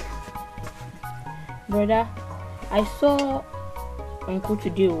 Brother, I saw Uncle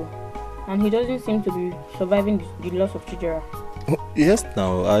today, and he doesn't seem to be surviving the loss of Chidera. Yes,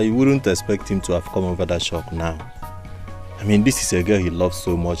 now, I wouldn't expect him to have come over that shock now. I mean, this is a girl he loves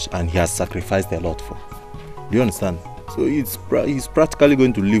so much and he has sacrificed a lot for. Do you understand? So he's practically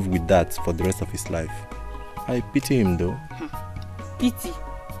going to live with that for the rest of his life. I pity him though. Pity?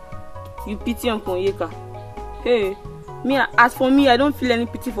 You pity Uncle Onyeka? Hey, as for me, I don't feel any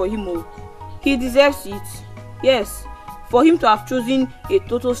pity for him. He deserves it. Yes, for him to have chosen a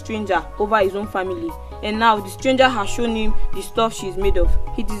total stranger over his own family. And now the stranger has shown him the stuff she's made of.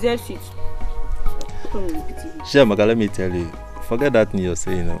 He deserves it. Chiamaka, let me tell you, forget that thing you're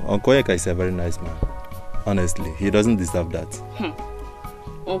saying. Uncle Onyeka is a very nice man. Honestly, he doesn't deserve that.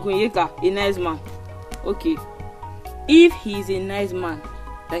 Uncle Onyeka, a nice man. Okay. If he is a nice man,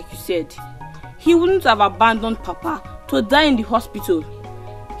 like you said, he wouldn't have abandoned Papa to die in the hospital.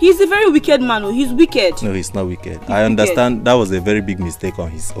 He's a very wicked man. He's wicked. No, he's not wicked. I understand that was a very big mistake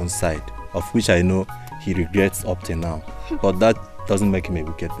on his own side, of which I know he regrets up to now. But that doesn't make him a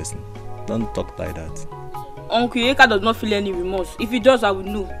wicked person. Don't talk like that. Uncle Onyeka does not feel any remorse. If he does, I would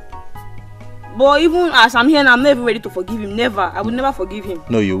know. But even as I'm here, I'm never ready to forgive him. Never. I will never forgive him.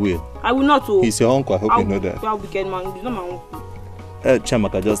 No, you will. I will not. He's your uncle. I hope you know that. You are wicked man. He's not my uncle.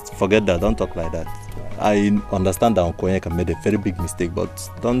 Chiamaka, just forget that. Don't talk like that. I understand that Uncle Onyeka made a very big mistake, but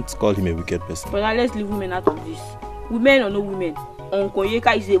don't call him a wicked person. But now let's leave women out of this. Women or no women, Uncle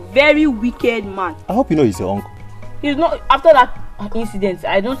Onyeka is a very wicked man. I hope you know he's your uncle. He's not, after that incident,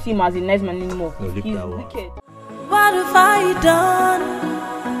 I don't see him as a nice man anymore. No, he's wicked. What have I done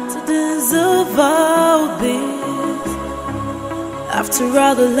to deserve all this? After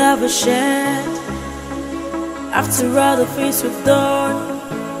all the love I shared, after all the things we've done,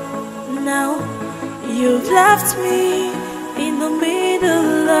 now you've left me in the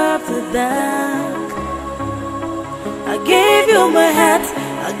middle of the dark. I gave you my heart,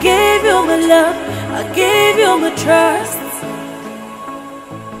 I gave you my love, I gave you my trust.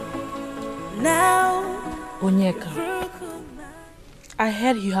 Now, Onyeka, I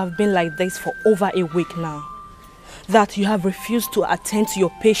heard you have been like this for over a week now. That you have refused to attend to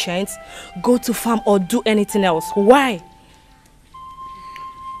your patients, go to farm or do anything else. Why?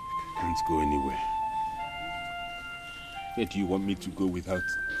 I can't go anywhere. Where do you want me to go without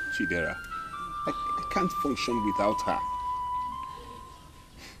Chidera? I can't function without her.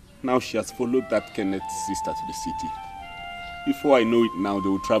 Now she has followed that Kenneth's sister to the city. Before I know it now, they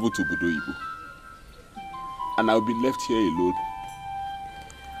will travel to Budoibu. And I'll be left here alone.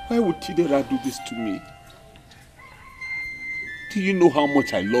 Why would Chidera do this to me? Do you know how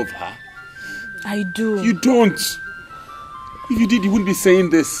much I love her? I do. You don't. If you did, you wouldn't be saying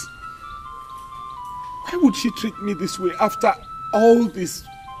this. Why would she treat me this way after all this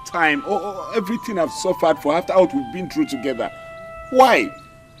time, or everything I've suffered for, after what we've been through together? Why?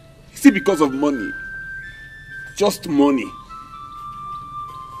 Is it because of money? Just money.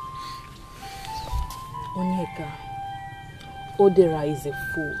 Onyeka, Odera is a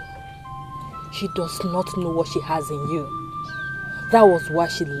fool. She does not know what she has in you. That was why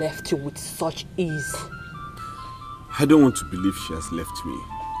she left you with such ease. I don't want to believe she has left me.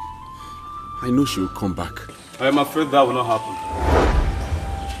 I know she will come back. I am afraid that will not happen.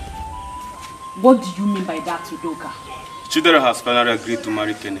 What do you mean by that, Udoka? Chidera has finally agreed to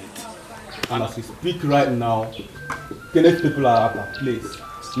marry Kenneth. And as we speak right now, Kenneth's people are at her place,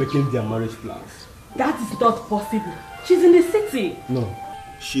 making their marriage plans. That is not possible. She's in the city. No.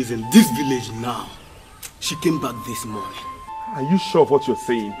 She's in this village now. She came back this morning. Are you sure of what you're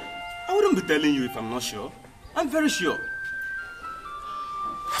saying? I wouldn't be telling you if I'm not sure. I'm very sure.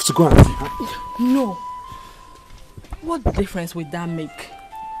 I have to go and see her. No. What difference would that make?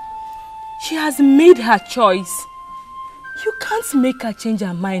 She has made her choice. You can't make her change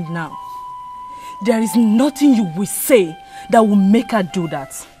her mind now. There is nothing you will say that will make her do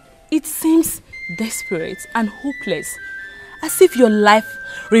that. It seems desperate and hopeless, as if your life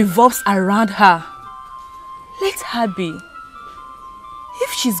revolves around her. Let her be.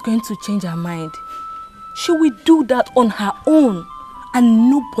 If she's going to change her mind, she will do that on her own,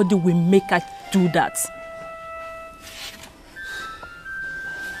 and nobody will make her do that.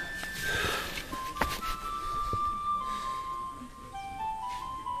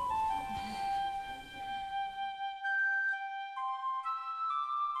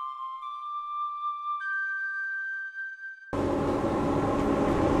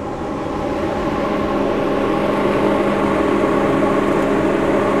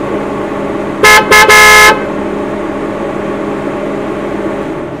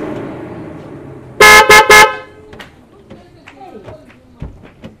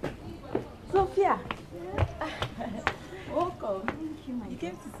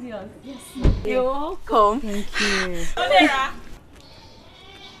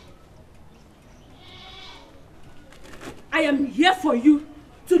 I am here for you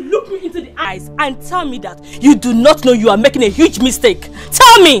to look me into the eyes and tell me that you do not know you are making a huge mistake.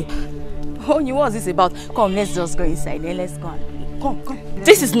 Tell me! Oh, what's this about? Come, let's just go inside and let's go. Come.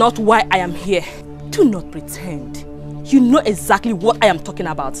 This is not why I am here. Do not pretend. You know exactly what I am talking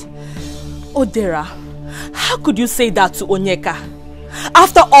about. Odera, how could you say that to Onyeka?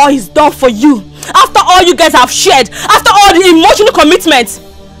 After all he's done for you, after all you guys have shared, after all the emotional commitment,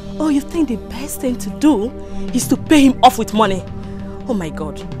 oh, you think the best thing to do is to pay him off with money? Oh my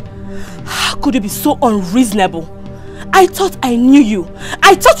God. How could you be so unreasonable? I thought I knew you.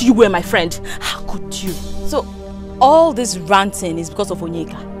 I thought you were my friend. How could you? So, all this ranting is because of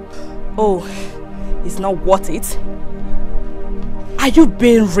Onyeka? Oh, it's not worth it. Are you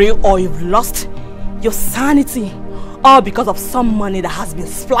being real, or you've lost your sanity? All because of some money that has been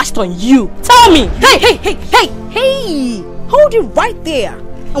splashed on you? Tell me! Hey! Hold it right there.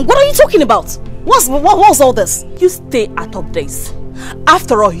 And what are you talking about? What's all this? You stay out of this.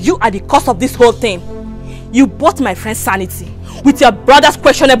 After all, you are the cause of this whole thing. You bought my friend's sanity with your brother's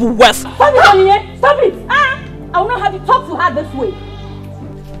questionable wealth. Stop it, Onyeka! Stop it! I will not have you talk to her this way.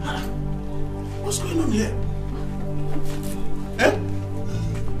 What's going on here? Eh?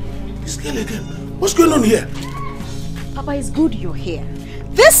 This girl again. What's going on here? Papa, it's good you're here.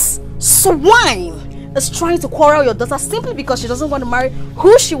 This swine is trying to quarrel your daughter simply because she doesn't want to marry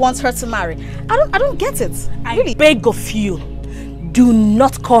who she wants her to marry. I don't get it. I beg of you, do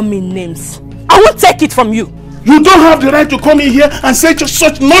not call me names. I won't take it from you. You don't have the right to come in here and say just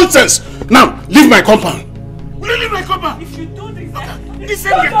such nonsense. Now, leave my compound. Will you leave my compound? If you do this, this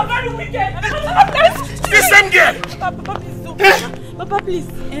same girl. You're very wicked. This same girl. Papa, please don't. Papa, please.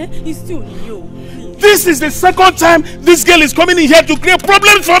 It's still you. Please. This is the second time this girl is coming in here to create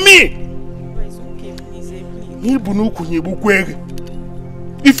problems for me.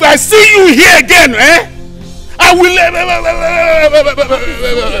 If I see you here again, I will.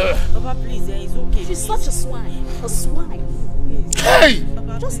 Papa, please, it's okay. She's such a swine. A swine. Please. Hey!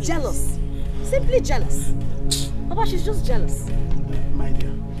 Papa, just jealous. Simply jealous. Papa, she's just jealous. My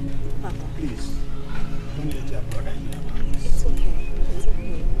dear. Papa. Please. Don't let your brother hear about this. It's okay. It's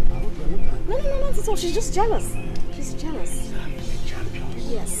okay. No, it's all. She's just jealous. She's jealous.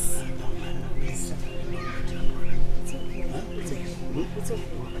 Yes. It's okay. It's okay.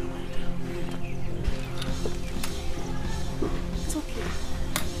 It's okay.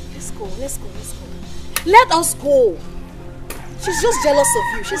 Let's go. Let us go. She's just jealous of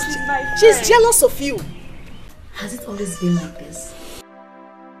you. She's jealous of you. Has it always been like this?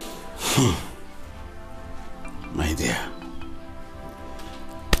 My dear,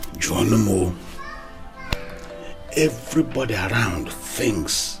 Jonomo, everybody around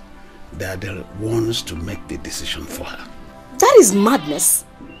thinks they're the ones to make the decision for her. That is madness.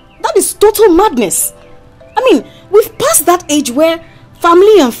 That is total madness. I mean, we've passed that age where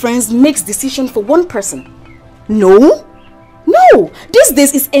family and friends makes decision for one person. No. These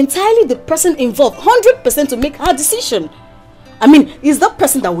days it's entirely the person involved, 100% to make her decision. I mean, it's that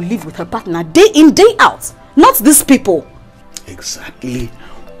person that will live with her partner day in, day out, not these people. Exactly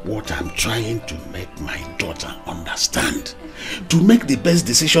what I'm trying to make my daughter understand. To make the best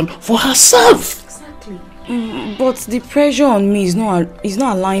decision for herself. Exactly. But the pressure on me is not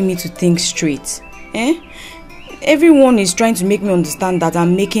allowing me to think straight. Everyone is trying to make me understand that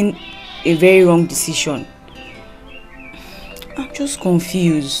I'm making a very wrong decision. I'm just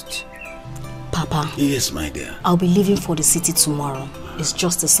confused. Papa. Yes, my dear. I'll be leaving for the city tomorrow. It's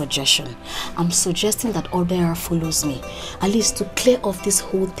just a suggestion. I'm suggesting that Obinna follows me, at least to clear off this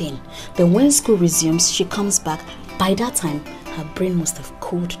whole thing. Then when school resumes, she comes back. By that time, her brain must have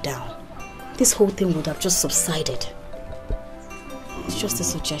cooled down. This whole thing would have just subsided. It's just a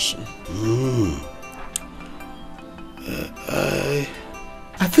suggestion.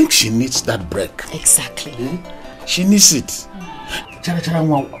 I think she needs that break. Exactly. She needs it.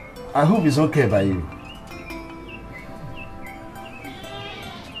 I hope it's okay by you.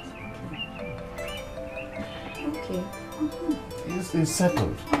 Okay. It's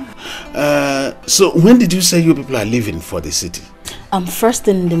settled. So when did you say you people are leaving for the city? First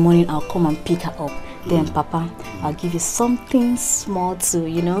thing in the morning, I'll come and pick her up. Then, Papa, I'll give you something small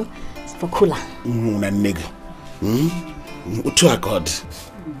to, for cooler. To accord. It's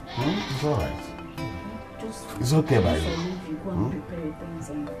alright. It's okay by you. Go and prepare your things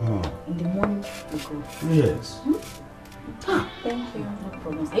and in the morning we go. Yes. Thank you. No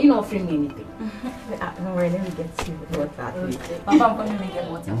problem. Are you not offering me anything? No worry, let me get you water. Okay. Papa, I'm coming to get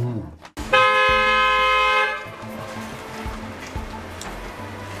water.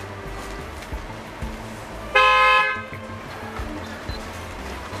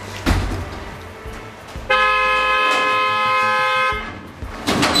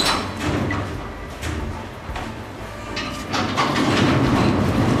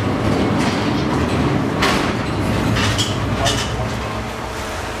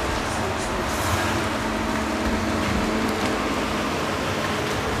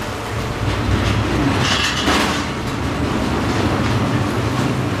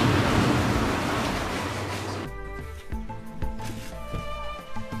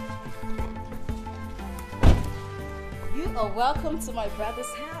 Welcome to my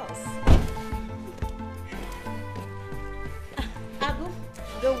brother's house. Abu,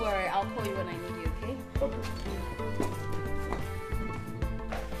 don't worry, I'll call you when I need you, okay? Okay.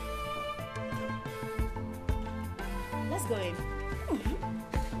 Let's go in.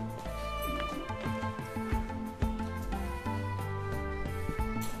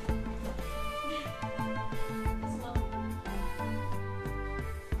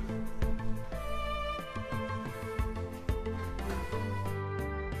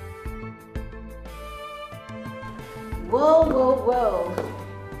 Whoa.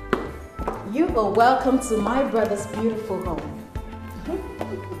 You are welcome to my brother's beautiful home.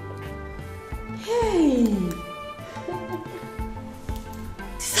 Hey!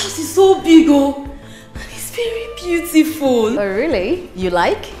 This house is so big, oh! And it's very beautiful. Oh, really? You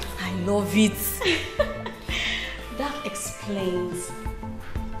like? I love it. That explains.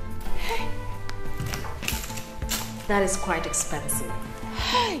 That is quite expensive.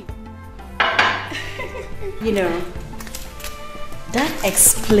 Hey! You know, that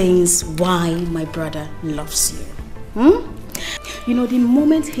explains why my brother loves you. You know, the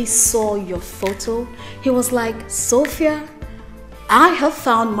moment he saw your photo, he was like, Sophia, I have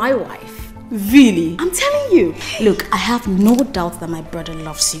found my wife. Really? I'm telling you. Look, I have no doubt that my brother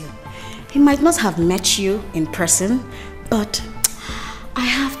loves you. He might not have met you in person, but I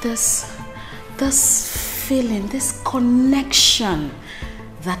have this feeling, this connection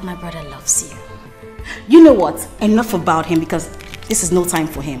that my brother loves you. You know what? Enough about him, because this is no time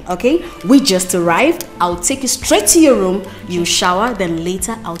for him, okay? We just arrived. I'll take you straight to your room. You shower, then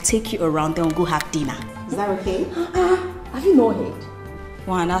later I'll take you around, then we'll go have dinner. Is that okay? Have you not heard?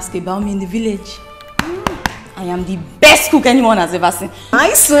 One ask about me in the village. I am the best cook anyone has ever seen.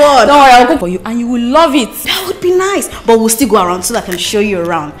 Nice one. Don't worry, I'll cook for you and you will love it. That would be nice. But we'll still go around so that I can show you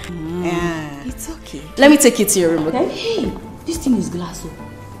around. Yeah. It's okay. Let me take you to your room, okay? Hey, this thing is glass.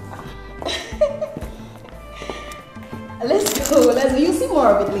 Let's go. You'll see more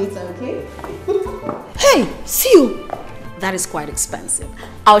of it later, okay? Hey, see you. That is quite expensive.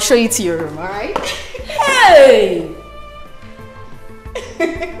 I'll show you to your room, alright? Hey!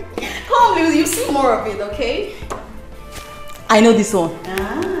 Come, you'll see more of it, okay? I know this one.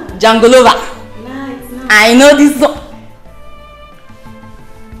 Jangolova. Nice. I know this one.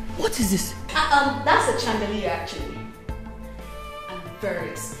 What is this? That's a chandelier, actually. And very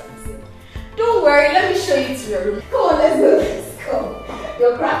expensive. Don't worry, let me show you to your room. Come on, let's go.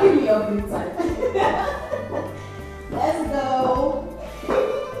 You're cracking me up big time. Let's go.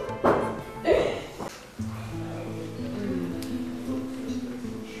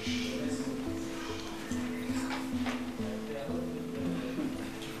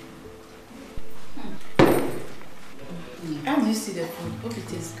 How do you see the food? Hope it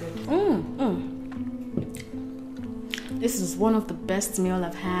tastes good. This is one of the best meals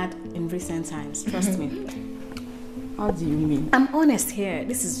I've had in recent times. Trust me. How do you mean? I'm honest here.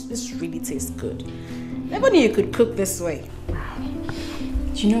 This really tastes good. Never knew you could cook this way.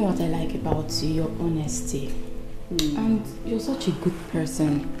 Do you know what I like about you? Your honesty. And you're such a good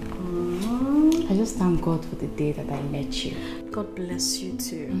person. I just thank God for the day that I met you. God bless you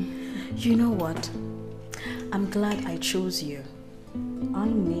too. You know what? I'm glad I chose you. I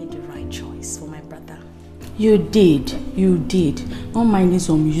made the right choice for my brother. You did. You did. Not minding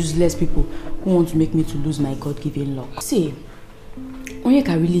some useless people who want to make me to lose my God-given luck. See,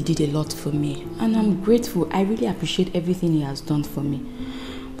 Onyeka really did a lot for me. And I'm grateful. I really appreciate everything he has done for me.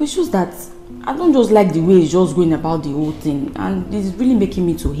 But it's just that I don't just like the way he's just going about the whole thing. And it's really making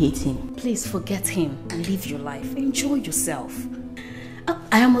me to hate him. Please forget him and live your life. Enjoy yourself.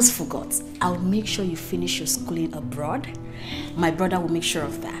 I almost forgot. I'll make sure you finish your schooling abroad. My brother will make sure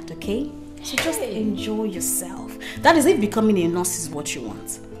of that, okay? So just enjoy yourself. That is if becoming a nurse is what you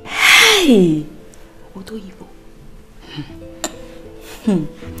want. Hey!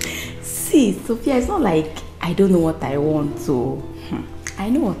 See, Sophia, it's not like I don't know what I want, so I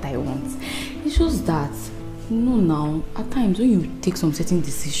know what I want. It's just that, you know now, at times when you take some certain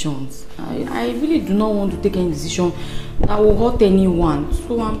decisions, I really do not want to take any decision that will hurt anyone.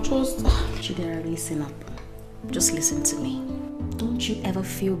 So I'm just... Chidera, listen up. Just listen to me. Don't you ever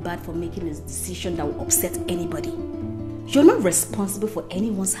feel bad for making a decision that will upset anybody. You're not responsible for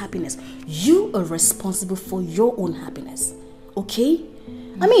anyone's happiness. You are responsible for your own happiness. Okay?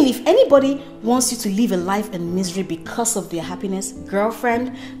 I mean, if anybody wants you to live a life in misery because of their happiness,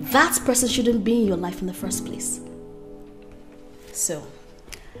 girlfriend, that person shouldn't be in your life in the first place. So,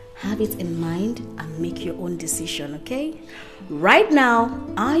 have it in mind and make your own decision, okay? Right now,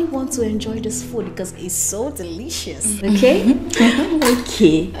 I want to enjoy this food because it's so delicious, okay?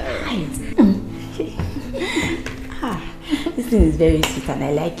 Okay. Alright. Okay. This thing is very sweet and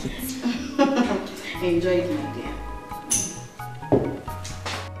I like it. Enjoy it, my dear.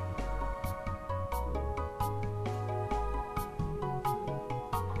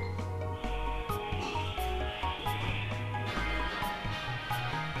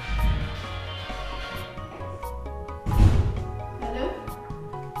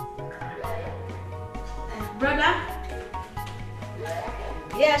 Brother?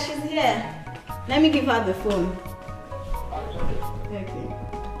 Yeah, she's here. Let me give her the phone. Okay.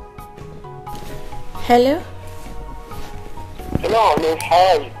 Hello? Hello, Miss. How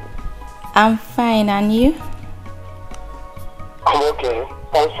are you? I'm fine, and you? I'm okay.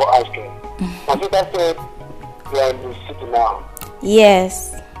 Thanks for asking. My sister said you are in the city now.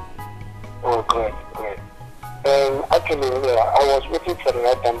 Yes. Oh, great. Actually, I was waiting for the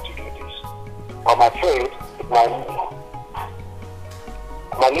right time to do this. I'm afraid it might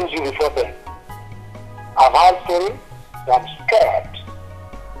lose you before then. I've had story, I'm scared.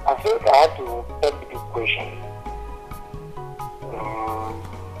 I think I have to take the big question.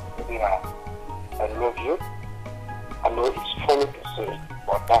 Yeah, I love you. I know it's funny to say,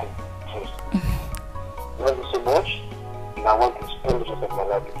 but that's truth. I love you so much, and I want to spend the rest of my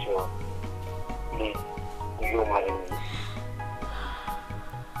life with you. Please, will you marry me?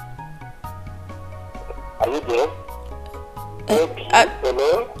 Are you there? Hello?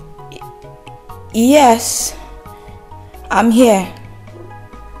 Yes. I'm here.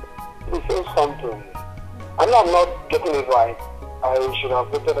 You say something. I know I'm not getting it right. I should have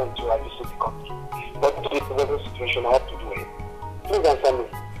waited until I visit the country. But to the present situation, I have to do it. Please answer me.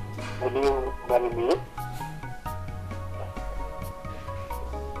 Will you marry me?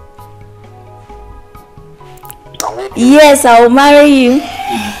 Yes, I will marry you.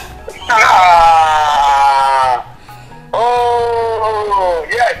 Oh,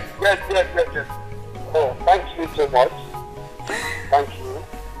 yes. Oh, thank you so much. Thank you.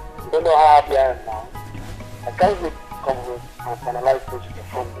 You don't know how happy I am now. I can't wait to come home and finalize this with your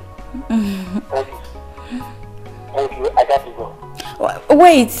family. Thank you. I got to go.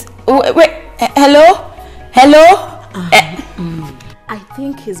 Wait. Hello? I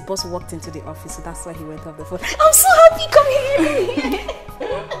think his boss walked into the office, so that's why he went off the phone. I'm so happy. Come here.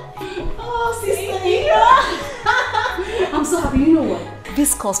 Oh, sister. I'm so happy. You know what?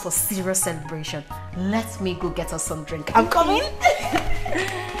 This calls for serious celebration. Let me go get us some drink. I'm coming.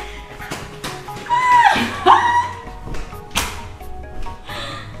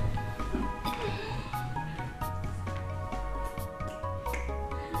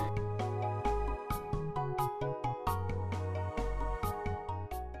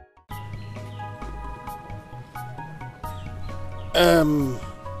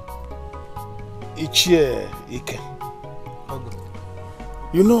 Ike.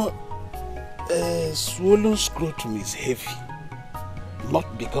 You know, a swollen scrotum is heavy, not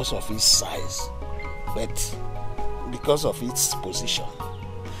because of its size, but because of its position.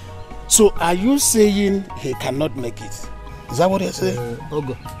 So are you saying he cannot make it? Is that what you're saying?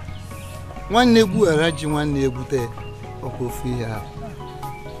 Ogo. One nebu araji, one nebu te okofia.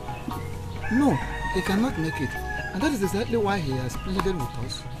 No, he cannot make it. And that is exactly why he has pleaded with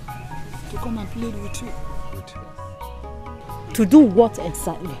us to come and plead with you. To do what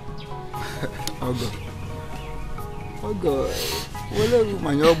exactly? Ogo.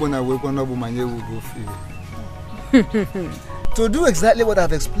 To do exactly what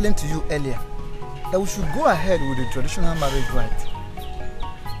I've explained to you earlier, that we should go ahead with the traditional marriage rite.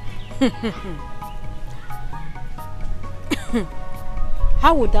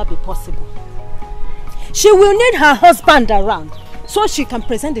 How would that be possible? She will need her husband around so she can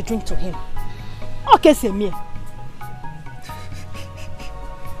present the drink to him. Okay, Semir.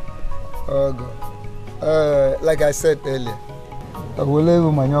 Oh God. Like I said earlier, we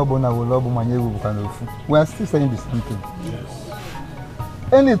are still saying the same thing. Yes.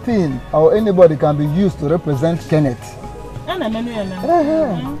 Anything or anybody can be used to represent Kenneth.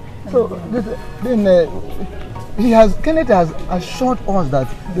 So Kenneth has assured us that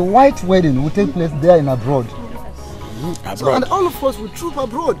the white wedding will take place there in abroad. Abroad. So, and all of us will troop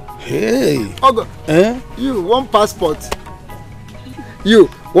abroad. Hey. Ogo, you one passport. You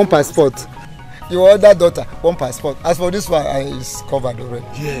one passport. Your other daughter one passport. As for this one, is covered already.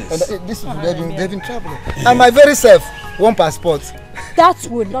 Yes. And this they've been traveling. And my very self one passport. That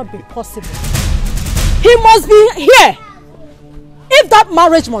will not be possible. He must be here. If that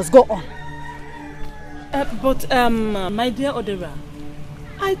marriage must go on. But my dear Odera,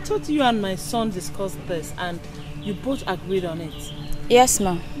 I thought you and my son discussed this and you both agreed on it. Yes,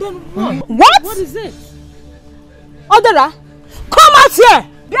 ma'am. Then what? What? What is it? Odera, come out here!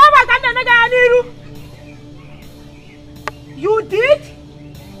 You did?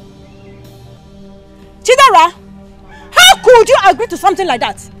 Chidera, how could you agree to something like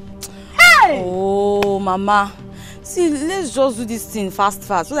that? Hey! Oh, Mama. See, let's just do this thing fast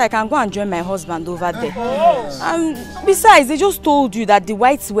so that I can go and join my husband over there. Besides, they just told you that the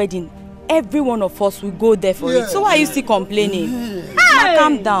white wedding, every one of us will go there for it. So why are you still complaining? Hey! Now,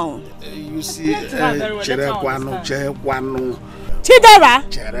 calm down. You see, Chidera!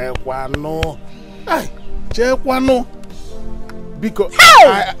 Because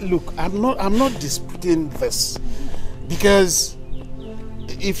look, I'm not disputing this. Because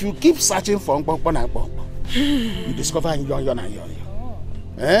if you keep searching for you discover yon.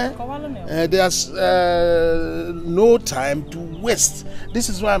 There's no time to waste. This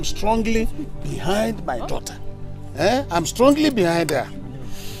is why I'm strongly behind my daughter. I'm strongly behind her.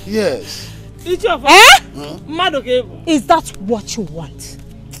 Yes. Is that what you want?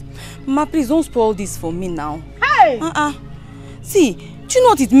 Ma, please don't spoil this for me now. Hey! See, do you know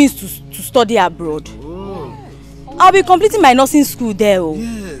what it means to study abroad? I'll be completing my nursing school there.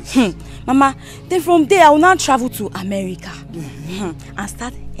 Yes. Mama, then from there I will now travel to America and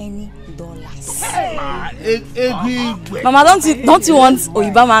start earning dollars. Mama, don't you want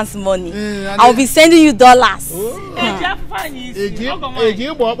Oyibaman's money? I'll be sending you dollars.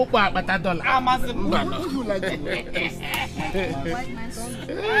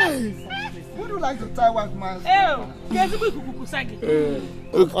 Would you like to tie white man's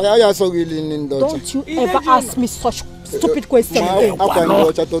Don't you ever ask me such stupid questions.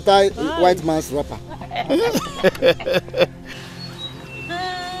 To tie white man's wrapper.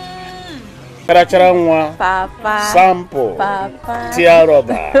 Papa. Sample. Papa.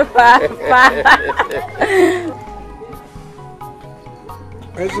 Tiaroba. Papa.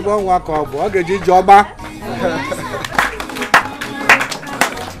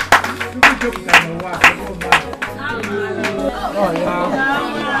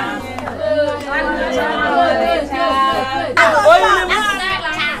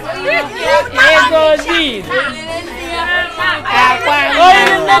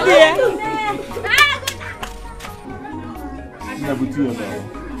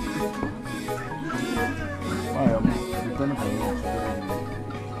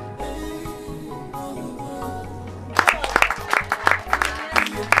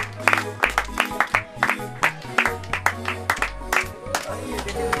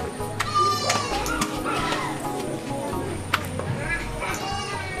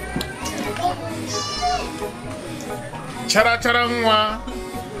 Chara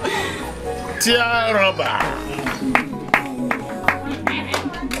Tia Roba.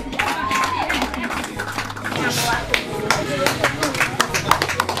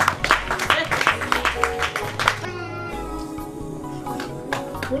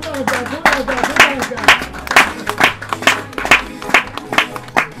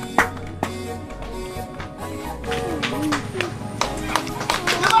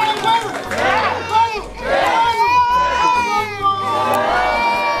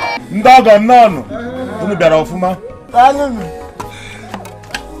 Ndaga nanu. Unu biara ofuma.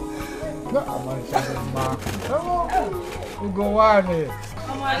 Ugowani.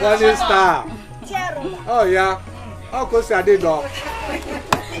 One star. Oh yeah. How close are they dog?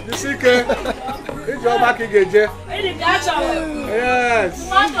 You see ke? It's your back again. Yes.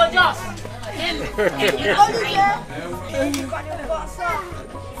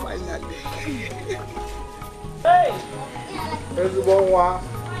 Finally. Hey. There's one.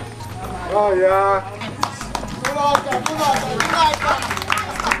 Oh yeah.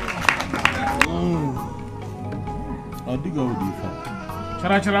 I dig out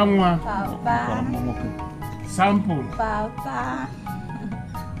the Chara mwa. Papa. Sample. Papa.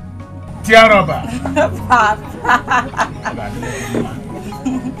 Tiaroba. Papa.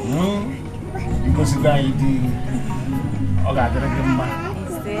 You go sit down eat. Oga Grandma.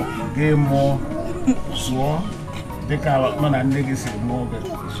 Game more. So. Take out man and niggas more than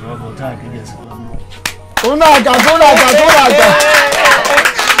so go talk against.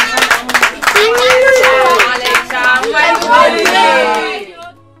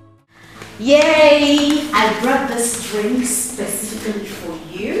 Yay! I brought this drink specifically for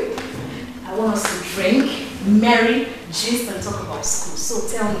you. I want us to drink, marry, gist, and talk about school. So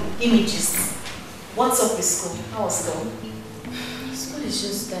tell me, give me gist. What's up with school? How was school? School is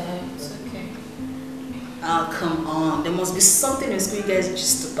just there. It's okay. Oh, come on. There must be something in school you guys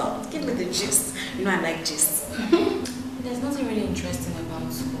gist about. Give me the gist. You know I like gist. There's nothing really interesting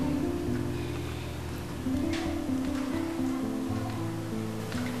about school.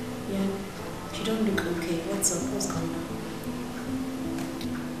 Yeah. You don't look okay. What's up? What's going on?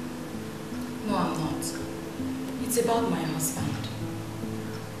 No, I'm not. It's about my husband.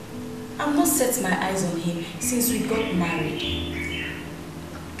 I've not set my eyes on him since we got married.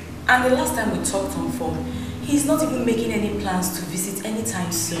 And the last time we talked on phone, he's not even making any plans to visit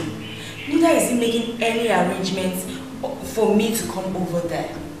anytime soon. Neither is he making any arrangements for me to come over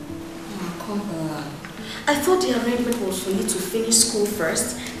there. Oh, come on. I thought the arrangement was for you to finish school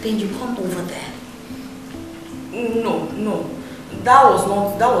first, then you come over there. No. That was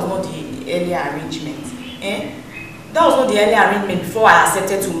not the earlier arrangement. That was not the earlier arrangement before I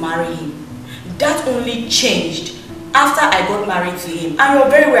accepted to marry him. That only changed after I got married to him. And you're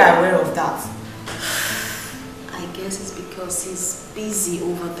very well aware of that. I guess it's because because he's busy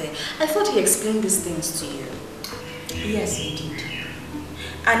over there. I thought he explained these things to you. Yes, he did.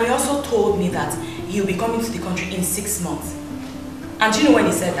 And he also told me that he'll be coming to the country in 6 months. And do you know when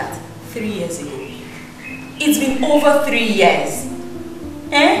he said that? 3 years ago. It's been over 3 years.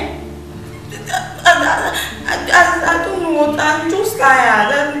 Eh? I don't know what, I'm just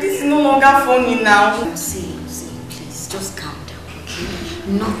tired. This is no longer funny now. See, please, just calm down,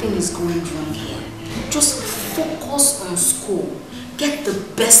 okay? Nothing is going wrong here. Just focus on school. Get the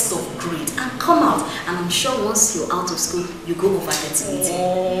best of grade and come out. And I'm sure once you're out of school, you go over there to meet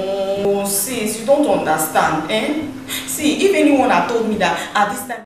him. Oh, sis, you don't understand, eh? See, if anyone had told me that at this time,